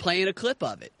news was playing a clip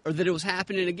of it, or that it was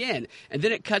happening again. And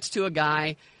then it cuts to a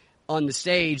guy on the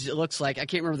stage that looks like, I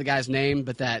can't remember the guy's name,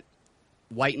 but that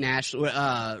white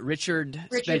national, Richard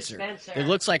Spencer. It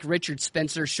looks like Richard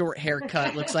Spencer, short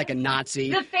haircut, looks like a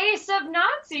Nazi. The face of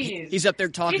Nazis. He's up there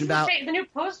talking about the new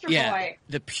poster boy.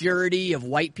 The purity of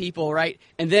white people, right?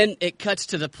 And then it cuts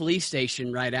to the police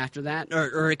station right after that,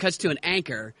 or it cuts to an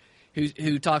anchor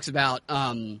who talks about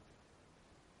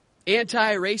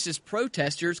anti-racist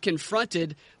protesters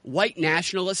confronted white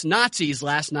nationalist Nazis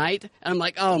last night. And I'm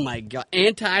like, oh my God,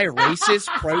 anti-racist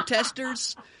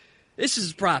protesters? This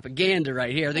is propaganda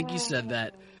right here. I think you said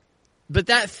that. But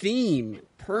that theme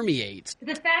permeates.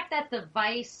 The fact that the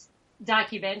Vice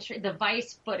documentary, the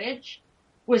Vice footage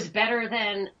was better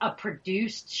than a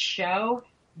produced show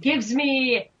gives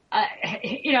me,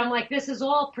 I'm like, this is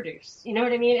all produced. You know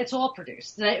what I mean? It's all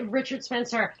produced. Richard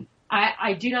Spencer,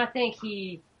 I do not think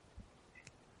he's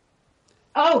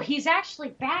actually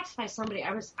backed by somebody.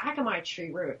 Akamai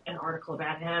Tree wrote an article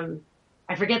about him.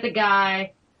 I forget the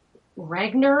guy.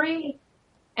 Regnery?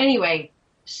 Anyway,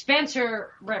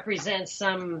 Spencer represents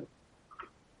some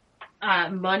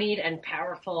moneyed and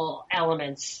powerful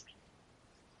elements.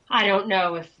 I don't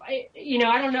know if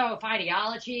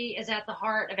ideology is at the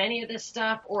heart of any of this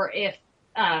stuff, or if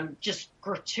just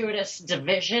gratuitous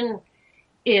division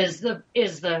is the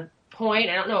point.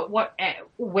 I don't know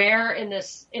where in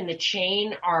the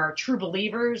chain are true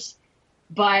believers.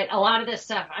 But a lot of this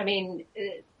stuff, I mean,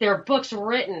 there are books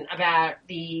written about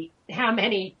how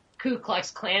many Ku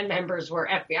Klux Klan members were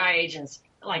FBI agents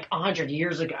like 100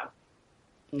 years ago.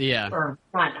 Yeah. Or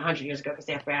not 100 years ago because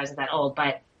the FBI isn't that old,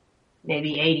 but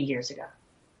maybe 80 years ago.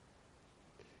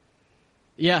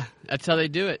 Yeah, that's how they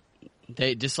do it.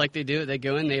 They just like they do it. They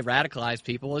go in, they radicalize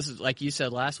people. This is like you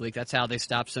said last week. That's how they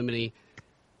stop so many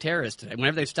terrorists.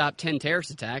 Whenever they stopped 10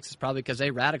 terrorist attacks, it's probably because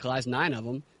they radicalized 9 of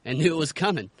them and knew it was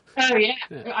coming. Oh, yeah.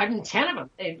 I mean, 10 of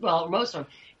them. Well, most of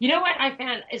them. You know what I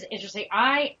found is interesting?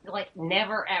 I,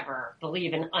 never, ever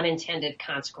believe in unintended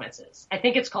consequences. I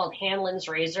think it's called Hanlon's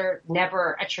razor.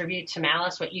 Never attribute to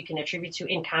malice what you can attribute to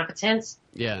incompetence.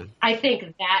 Yeah. I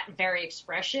think that very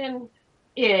expression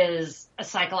is a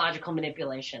psychological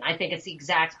manipulation. I think it's the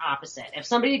exact opposite. If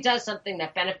somebody does something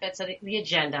that benefits the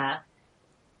agenda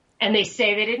and they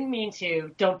say they didn't mean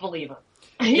to, don't believe them.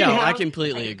 Yeah, I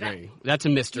completely agree. That's a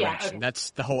misdirection. Yeah,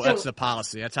 okay. That's the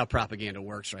policy. That's how propaganda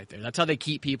works right there. That's how they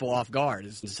keep people off guard,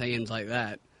 is sayings like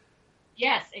that.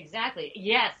 Yes, exactly.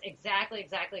 Yes, exactly.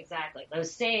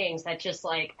 Those sayings that just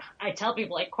I tell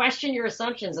people, question your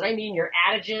assumptions. And I mean your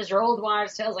adages, your old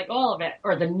wives' tales, all of it,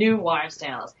 or the new wives'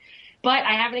 tales. But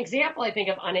I have an example, I think,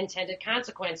 of unintended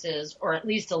consequences, or at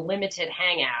least a limited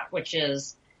hangout, which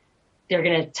is they're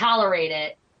going to tolerate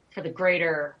it for the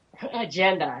greater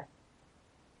agenda.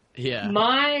 Yeah.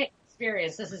 My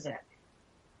experience, this is it.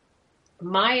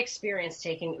 My experience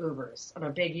taking Ubers. I'm a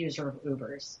big user of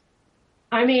Ubers.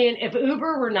 I mean, if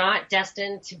Uber were not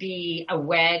destined to be a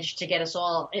wedge to get us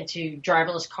all into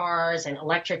driverless cars and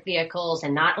electric vehicles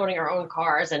and not owning our own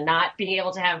cars and not being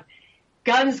able to have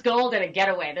guns, gold, and a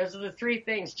getaway. Those are the 3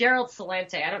 things. Gerald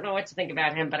Celente, I don't know what to think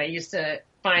about him, but I used to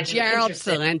find him Gerald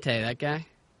interesting. Celente, that guy?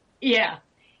 Yeah.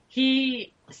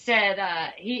 He said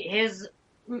his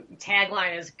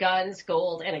tagline is guns,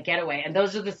 gold, and a getaway. And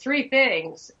those are the 3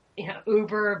 things,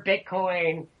 Uber,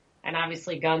 Bitcoin, and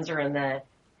obviously guns are in the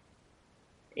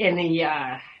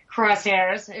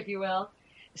crosshairs, if you will.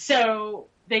 So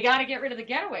they got to get rid of the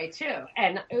getaway too.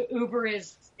 And Uber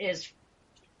is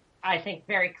I think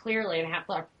very clearly and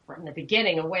from the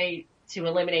beginning a way to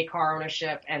eliminate car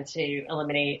ownership and to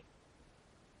eliminate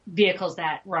vehicles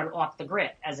that run off the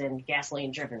grid, as in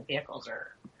gasoline driven vehicles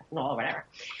or whatever.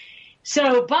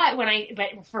 So, but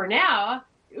for now,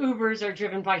 Ubers are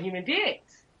driven by human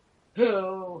beings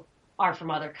who are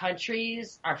from other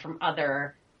countries, are from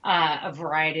a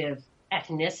variety of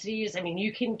ethnicities. I mean,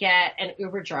 you can get an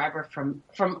Uber driver from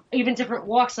even different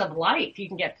walks of life. You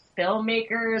can get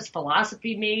filmmakers,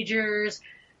 philosophy majors.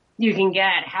 You can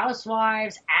get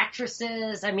housewives,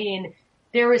 actresses. I mean,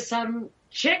 there was some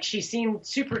chick, she seemed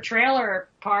super trailer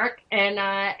park,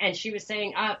 and she was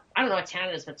saying, I don't know what town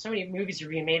it is, but so many movies are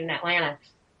being made in Atlanta,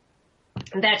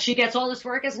 that she gets all this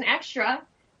work as an extra,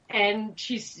 and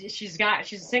she's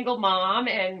a single mom,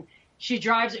 and she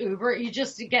drives Uber. You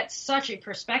just get such a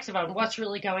perspective on what's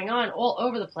really going on all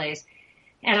over the place.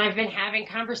 And I've been having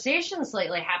conversations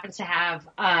lately. I happen to have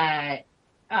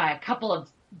a couple of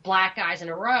black guys in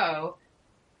a row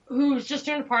who's just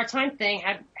doing a part-time thing,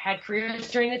 had careers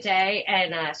during the day,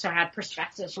 and so had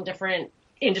perspectives from different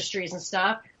industries and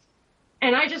stuff.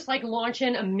 And I just launch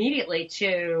in immediately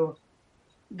to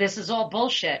this is all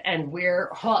bullshit. And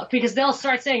because they'll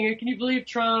start saying, can you believe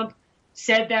Trump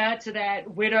said that to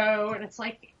that widow? And it's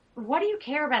like, what do you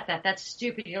care about that? That's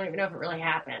stupid. You don't even know if it really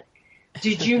happened.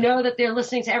 Did you know that they're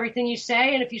listening to everything you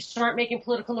say? And if you start making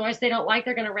political noise they don't like,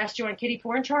 they're going to arrest you on kiddie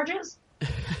porn charges?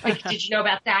 Like, did you know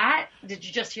about that? Did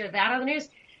you just hear that on the news?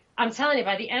 I'm telling you,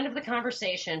 by the end of the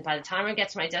conversation, by the time I get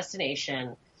to my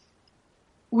destination,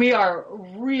 we are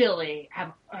really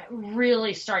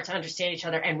start to understand each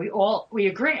other, and we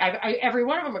agree. Every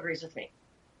one of them agrees with me.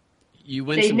 You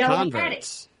win some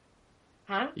converts.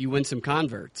 Huh? You win some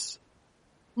converts.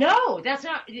 No, that's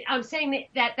not. I'm saying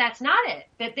that's not it.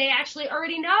 That they actually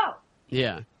already know.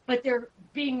 Yeah. But they're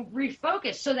being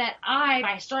refocused so that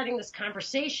by starting this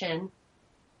conversation,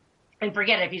 and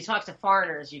forget it, if you talk to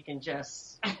foreigners, you can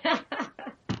just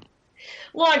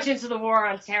launch into the war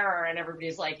on terror, and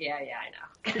everybody's like, yeah, I know.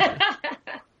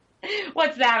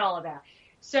 What's that all about?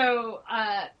 So,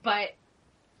 but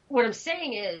what I'm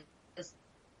saying is,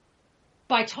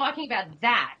 by talking about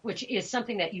that, which is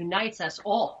something that unites us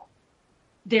all,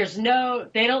 they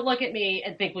don't look at me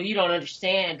and think, well, you don't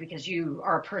understand because you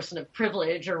are a person of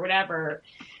privilege or whatever,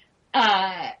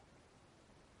 that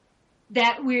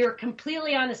we're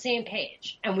completely on the same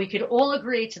page and we could all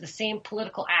agree to the same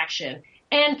political action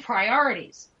and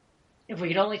priorities if we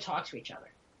could only talk to each other.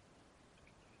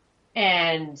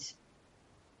 And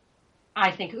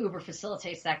I think Uber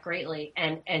facilitates that greatly,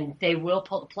 and they will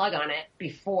pull the plug on it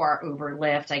before Uber,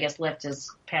 Lyft. I guess Lyft has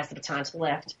passed the baton to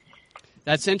Lyft.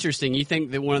 That's interesting. You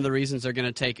think that one of the reasons they're going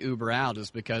to take Uber out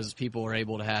is because people are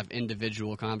able to have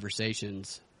individual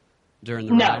conversations during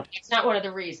the ride? No, it's not one of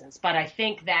the reasons. But I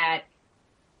think that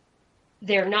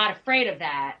they're not afraid of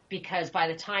that because by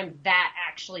the time that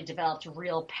actually developed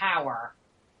real power,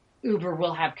 Uber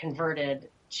will have converted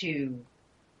to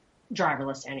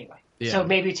driverless anyway. Yeah. So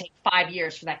maybe take 5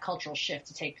 years for that cultural shift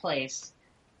to take place.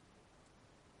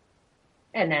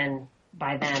 And then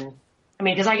by then, I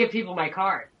mean, because I give people my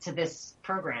card to this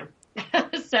program.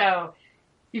 So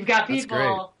you've got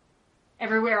people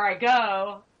everywhere I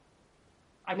go.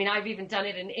 I mean, I've even done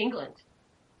it in England.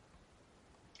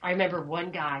 I remember one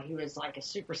guy who was like a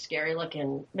super scary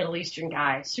looking Middle Eastern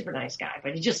guy, super nice guy,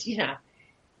 but he just, people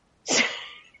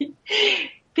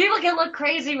can look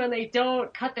crazy when they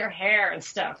don't cut their hair and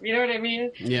stuff. You know what I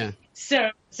mean? Yeah. So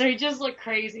he just looked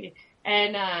crazy.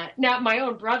 And now my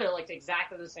own brother looked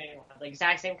exactly the same, the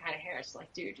exact same kind of hair. It's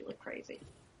like, dude, you look crazy.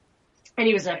 And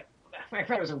my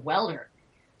friend was a welder.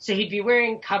 So he'd be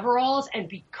wearing coveralls and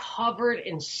be covered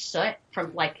in soot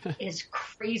from like his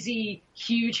crazy,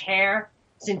 huge hair,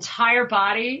 his entire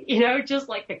body, just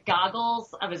like the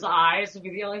goggles of his eyes would be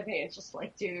the only thing. It's just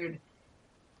like, dude,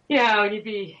 and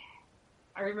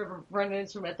I remember running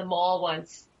into him at the mall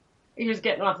once. He was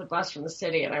getting off the bus from the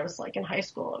city and I was like in high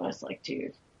school and I was like,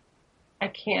 dude, I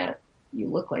can't. You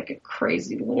look like a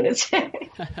crazy lunatic.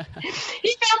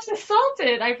 He felt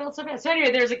insulted. I felt so bad. So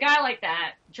anyway, there's a guy like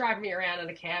that driving me around in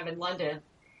a cab in London.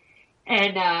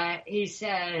 And he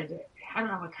said, I don't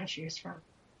know what country he's from.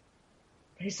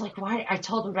 But he's like, why? I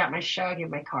told him about my show. I gave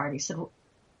him my card. He said, well,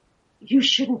 you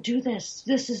shouldn't do this.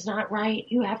 This is not right.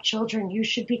 You have children. You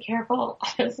should be careful.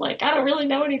 I was like, I don't really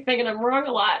know anything and I'm wrong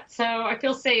a lot. So I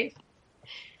feel safe.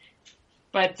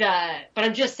 But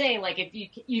I'm just saying, like, if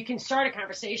you can start a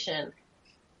conversation,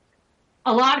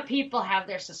 a lot of people have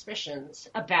their suspicions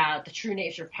about the true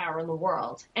nature of power in the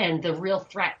world and the real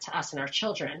threat to us and our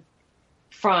children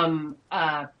from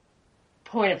a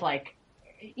point of like,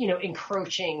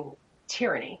 encroaching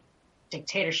tyranny,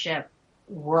 dictatorship,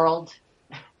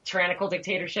 tyrannical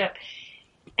dictatorship.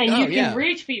 And you can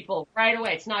reach people right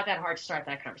away. It's not that hard to start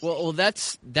that conversation. Well,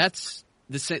 that's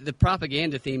the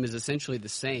propaganda theme is essentially the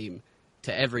same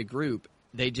to every group.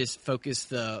 They just focus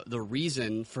the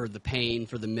reason for the pain,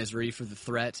 for the misery, for the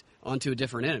threat onto a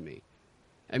different enemy.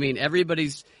 I mean,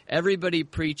 everybody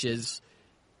preaches,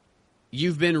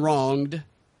 you've been wronged.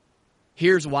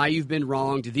 Here's why you've been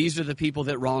wronged. These are the people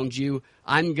that wronged you.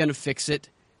 I'm going to fix it.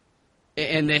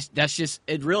 And that's just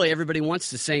it. Really, everybody wants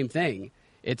the same thing.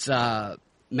 It's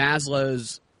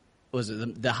Maslow's,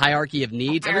 the hierarchy of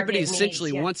needs. Everybody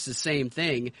essentially wants the same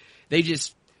thing. They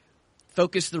just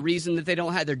focus the reason that they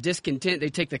don't have their discontent. They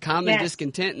take the common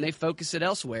discontent and they focus it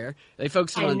elsewhere. They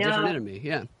focus it on a different enemy.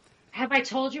 Yeah. Have I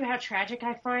told you how tragic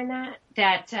I find that?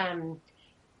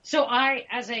 So I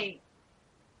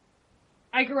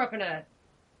grew up in a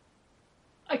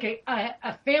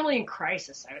family in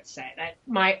crisis, I would say. That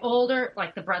my older,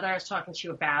 like the brother I was talking to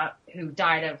you about, who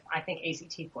died of, I think,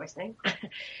 ACT poisoning,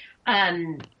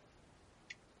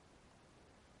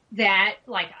 that,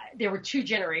 like, there were two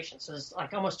generations. So there's,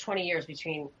 like, almost 20 years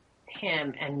between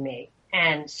him and me.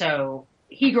 And so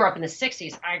he grew up in the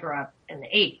 60s. I grew up in the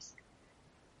 80s.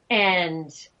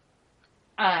 And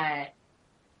I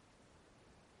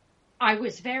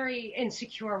was very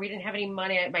insecure. We didn't have any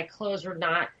money. My clothes were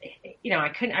not,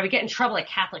 I would get in trouble at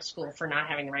Catholic school for not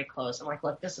having the right clothes. I'm like,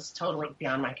 look, this is totally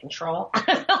beyond my control.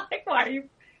 Like, why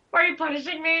are you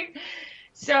punishing me?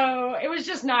 So it was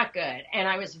just not good. And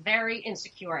I was very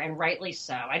insecure, and rightly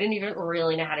so. I didn't even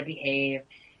really know how to behave.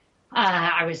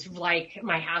 I was like,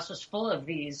 my house was full of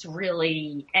these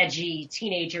really edgy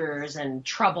teenagers and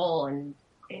trouble, and,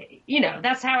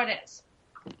 that's how it is.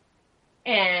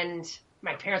 And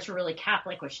my parents were really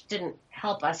Catholic, which didn't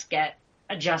help us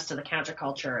adjust to the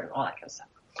counterculture and all that kind of stuff,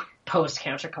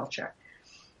 post-counterculture.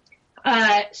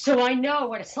 So I know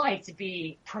what it's like to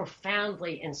be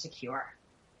profoundly insecure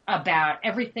about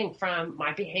everything from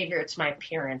my behavior to my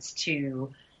appearance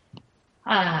to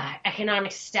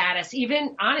economic status.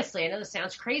 Even, honestly, I know this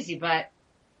sounds crazy, but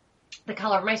the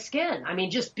color of my skin. I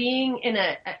mean, just being in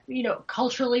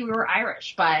culturally we were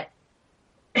Irish, but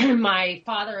my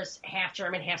father's half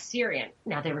German, half Syrian.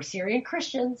 Now, they were Syrian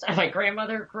Christians, and my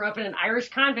grandmother grew up in an Irish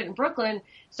convent in Brooklyn.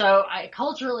 So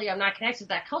culturally, I'm not connected to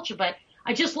that culture, but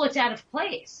I just looked out of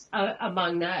place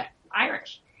among the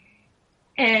Irish.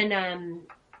 And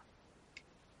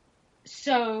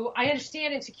so I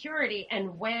understand insecurity.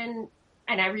 And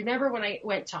I remember when I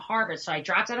went to Harvard, so I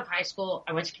dropped out of high school.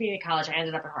 I went to community college. I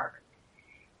ended up at Harvard.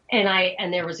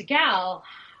 And there was a gal.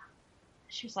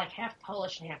 She was like half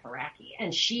Polish and half Iraqi,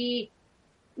 and she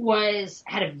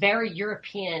had a very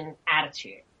European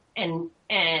attitude. And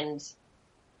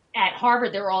at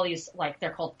Harvard, there were all these, like,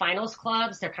 they're called finals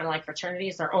clubs. They're kind of like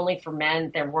fraternities. They're only for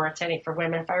men. There weren't any for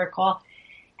women, if I recall.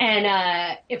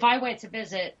 And if I went to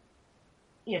visit,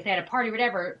 if they had a party,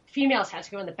 whatever, females had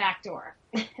to go in the back door.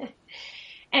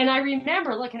 And I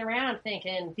remember looking around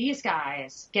thinking, these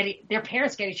guys their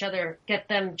parents get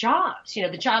them jobs.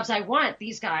 The jobs I want,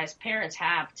 these guys' parents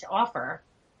have to offer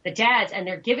the dads, and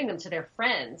they're giving them to their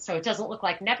friends. So it doesn't look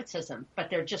like nepotism, but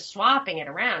they're just swapping it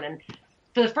around. And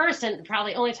for the first and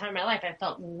probably only time in my life, I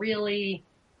felt really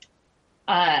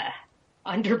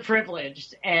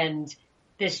underprivileged. And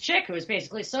this chick who was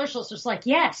basically a socialist was like,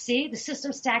 yeah, see, the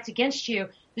system's stacked against you.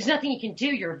 There's nothing you can do.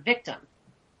 You're a victim.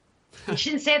 And she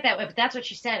didn't say it that way, but that's what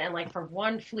she said. And like for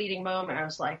one fleeting moment, I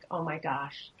was like, oh my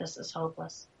gosh, this is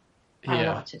hopeless. I don't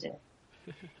know what to do.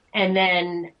 And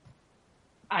then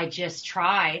I just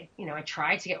tried, I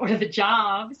tried to get one of the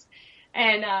jobs,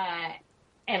 and I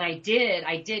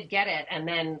did get it. And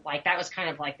then like, that was kind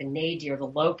of like the nadir, the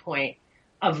low point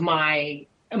of my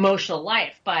emotional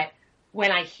life. But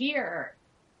when I hear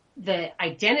the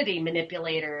identity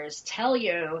manipulators tell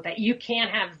you that you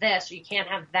can't have this or you can't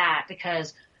have that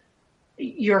because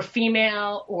you're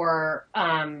female or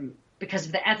because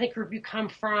of the ethnic group you come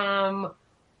from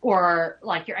or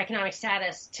like your economic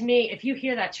status, to me, if you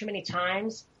hear that too many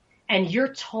times and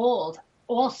you're told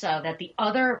also that the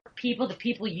other people, the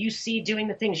people you see doing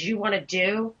the things you want to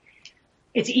do,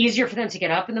 it's easier for them to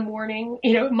get up in the morning.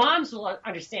 Moms will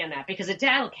understand that because a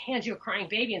dad will hand you a crying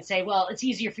baby and say, well, it's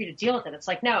easier for you to deal with it. It's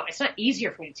like, no, it's not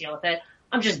easier for me to deal with it.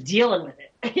 I'm just dealing with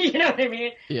it. You know what I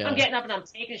mean? Yeah. I'm getting up and I'm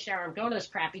taking a shower. I'm going to this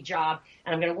crappy job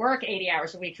and I'm going to work 80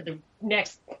 hours a week for the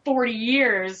next 40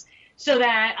 years so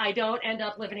that I don't end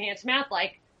up living hand to mouth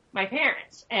like my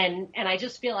parents. And I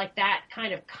just feel like that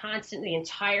kind of constant, the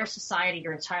entire society,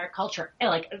 your entire culture,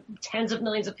 like tens of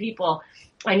millions of people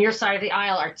on your side of the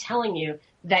aisle are telling you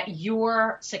that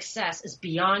your success is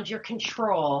beyond your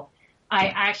control. I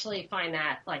actually find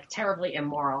that like terribly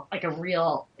immoral, like a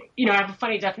real, I have a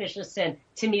funny definition of sin.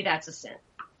 To me, that's a sin.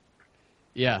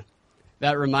 Yeah.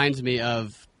 That reminds me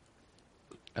of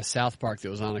a South Park that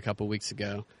was on a couple weeks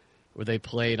ago where they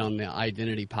played on the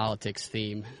identity politics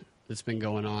theme that's been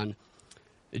going on.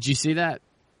 Did you see that?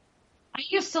 I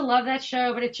used to love that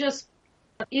show, but it just,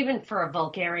 even for a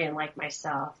vulgarian like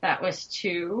myself, that was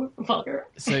too vulgar.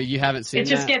 So you haven't seen it? It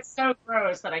just gets so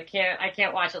gross that I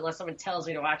can't watch it unless someone tells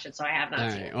me to watch it. So I have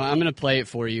not seen it. Well, I'm going to play it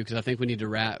for you because I think we need to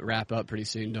wrap up pretty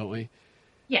soon, don't we?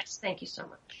 Yes, thank you so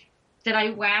much. Did I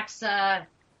wax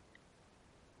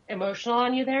emotional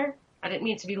on you there? I didn't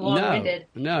mean to be long-winded.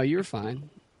 No, you're fine.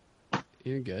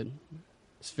 You're good.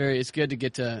 It's good to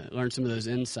get to learn some of those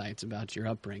insights about your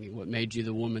upbringing, what made you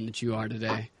the woman that you are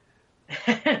today.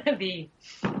 The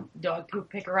dog poop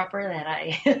picker-upper that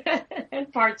I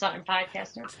part-time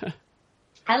podcaster.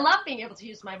 I love being able to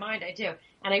use my mind. I do.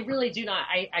 And I really do not.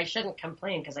 I shouldn't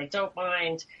complain because I don't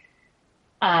mind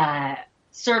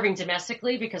serving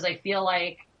domestically because I feel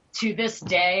like to this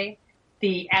day,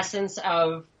 the essence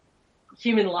of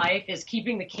human life is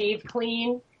keeping the cave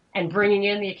clean and bringing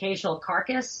in the occasional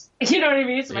carcass. You know what I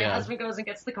mean? So my Yeah. husband goes and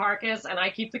gets the carcass, and I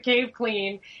keep the cave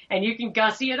clean, and you can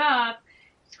gussy it up.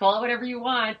 Call it whatever you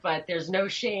want, but there's no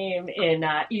shame in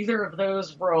either of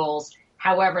those roles,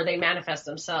 however they manifest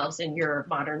themselves in your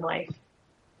modern life.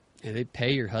 And they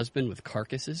pay your husband with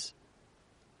carcasses?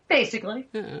 Basically.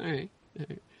 Yeah, all right.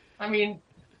 I mean,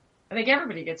 I think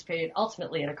everybody gets paid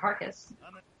ultimately in a carcass.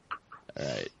 All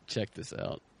right, check this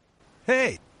out.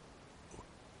 Hey,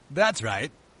 that's right,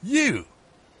 you.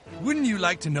 Wouldn't you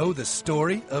like to know the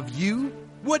story of you?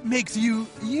 What makes you,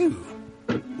 you?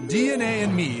 DNA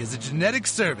and Me is a genetic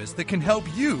service that can help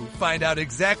you find out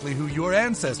exactly who your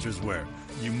ancestors were.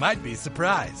 You might be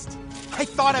surprised. I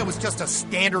thought I was just a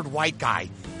standard white guy,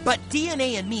 but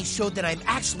DNA and Me showed that I'm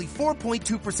actually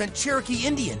 4.2% Cherokee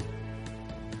Indian.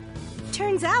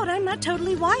 Turns out I'm not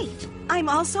totally white. I'm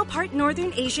also part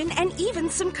Northern Asian and even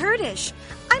some Kurdish.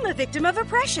 I'm a victim of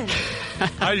oppression.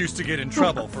 I used to get in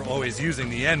trouble for always using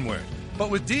the N-word. But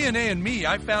with DNA and Me,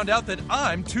 I found out that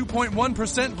I'm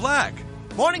 2.1% black.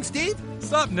 Morning, Steve.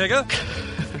 Sup, nigga?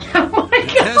 Oh my The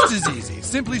God. test is easy.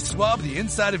 Simply swab the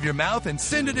inside of your mouth and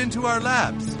send it into our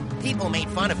labs. People made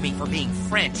fun of me for being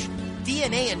French.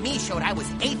 DNA and Me showed I was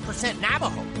 8%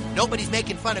 Navajo. Nobody's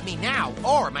making fun of me now,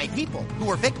 or my people, who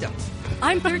are victims.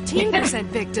 I'm 13%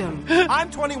 victim.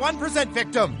 I'm 21%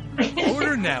 victim.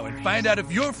 Order now and find out if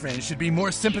your friends should be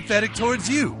more sympathetic towards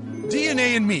you.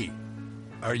 DNA and Me.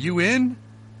 Are you in?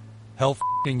 Hell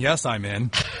f***ing yes, I'm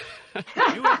in.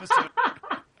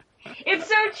 It's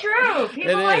so true.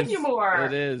 People like you more.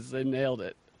 It is. They nailed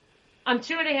it. I'm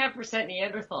 2.5%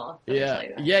 Neanderthal. let me tell you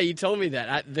that. Yeah, you told me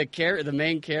that. The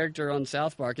main character on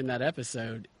South Park in that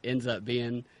episode ends up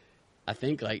being, I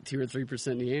think, like 2 or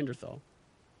 3% Neanderthal.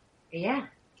 Yeah.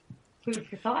 Food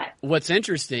for thought. What's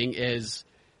interesting is,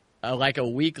 like a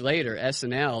week later,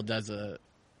 SNL does a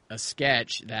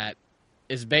sketch that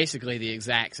is basically the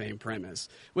exact same premise,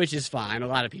 which is fine. A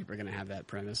lot of people are going to have that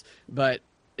premise, but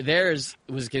theirs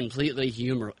was completely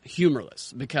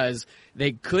humorless because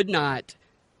they could not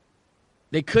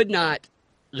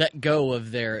let go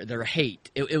of their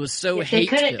hate. It was so They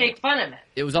couldn't hate-filled. make fun of it.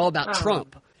 It was all about Oh.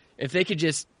 Trump. If they could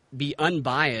just be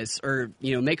unbiased or,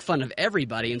 make fun of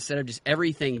everybody instead of just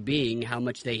everything being how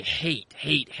much they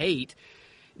hate,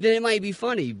 then it might be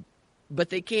funny, but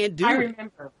they can't do I it.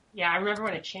 remember. Yeah, I remember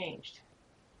when it changed.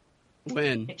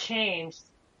 When? It changed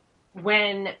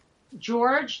when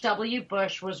George W.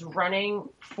 Bush was running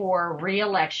for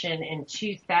re-election in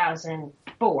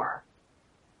 2004.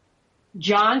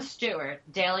 Jon Stewart,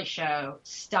 Daily Show,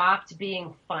 stopped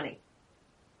being funny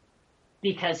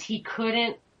because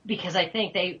I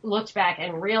think they looked back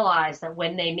and realized that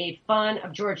when they made fun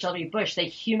of George W. Bush, they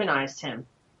humanized him.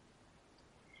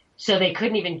 So they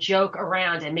couldn't even joke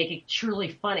around and make it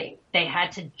truly funny. They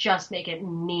had to just make it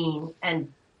mean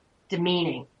and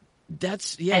demeaning.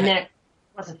 That's, yeah. And then it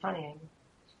wasn't funny anymore.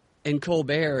 And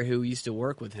Colbert, who used to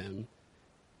work with him,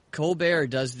 Colbert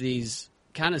does these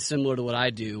kind of similar to what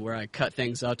I do, where I cut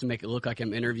things up to make it look like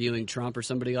I'm interviewing Trump or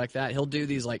somebody like that. He'll do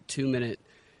these like 2-minute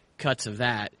cuts of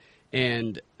that.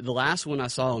 And the last one I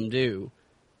saw him do,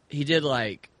 he did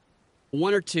like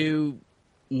 1 or 2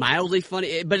 mildly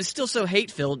funny, but it's still so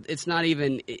hate-filled. It's not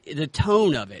even the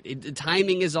tone of it. The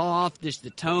timing is off. Just the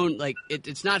tone, like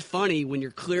it's not funny when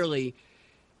you're clearly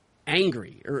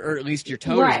angry, or at least your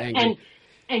tone is angry.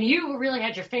 And you really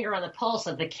had your finger on the pulse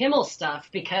of the Kimmel stuff,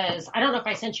 because I don't know if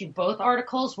I sent you both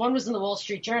articles. One was in the Wall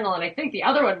Street Journal, and I think the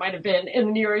other one might have been in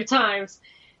the New York Times,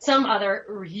 some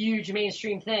other huge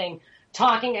mainstream thing,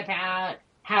 talking about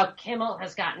how Kimmel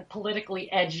has gotten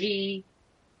politically edgy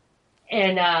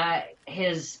and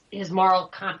his moral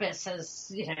compass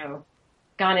has,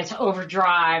 gone into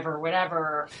overdrive or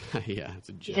whatever. Yeah, it's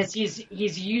a joke. Because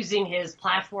he's using his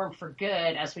platform for good,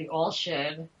 as we all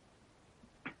should.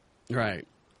 Right.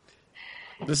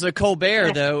 This is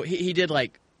Colbert, though. He did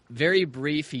like very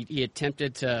brief. He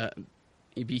attempted to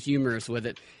be humorous with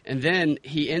it, and then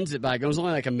he ends it by going. It was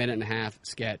only like a 1.5-minute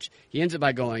sketch. He ends it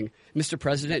by going, "Mr.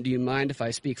 President, do you mind if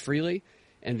I speak freely?"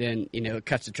 And then it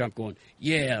cuts to Trump going,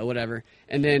 "Yeah, whatever."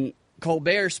 And then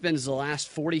Colbert spends the last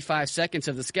 45 seconds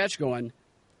of the sketch going,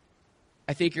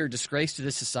 "I think you're a disgrace to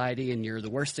this society, and you're the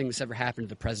worst thing that's ever happened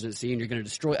to the presidency, and you're going to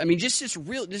destroy." I mean, just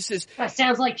this That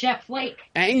sounds like Jeff Flake.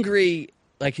 angry.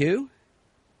 Like who?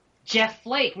 Jeff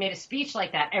Flake made a speech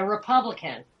like that, a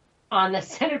Republican, on the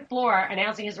Senate floor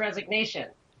announcing his resignation.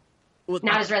 Well,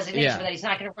 Not his resignation, yeah. but that he's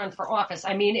not going to run for office.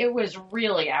 I mean, it was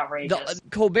really outrageous.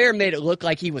 Colbert made it look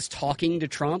like he was talking to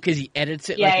Trump because he edits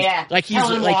it Yeah, like he's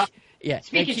Telling him like off. like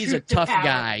Speaking he's a truth to tough power.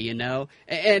 guy,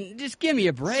 and just give me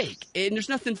a break. And there's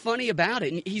nothing funny about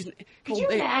it. And Could you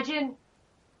imagine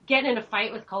getting in a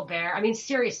fight with Colbert. I mean,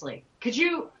 seriously, could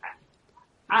you?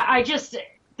 I just,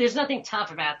 there's nothing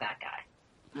tough about that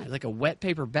guy. Like a wet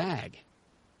paper bag.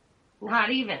 Not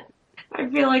even. I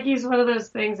feel like he's one of those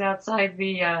things outside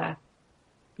the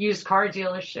used car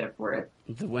dealership where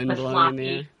the wind blowing in the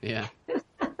air. Yeah.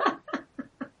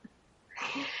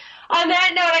 On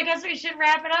that note, I guess we should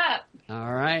wrap it up.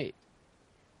 All right.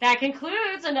 That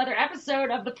concludes another episode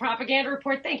of the Propaganda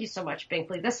Report. Thank you so much,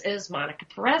 Binkley. This is Monica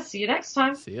Perez. See you next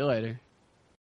time. See you later.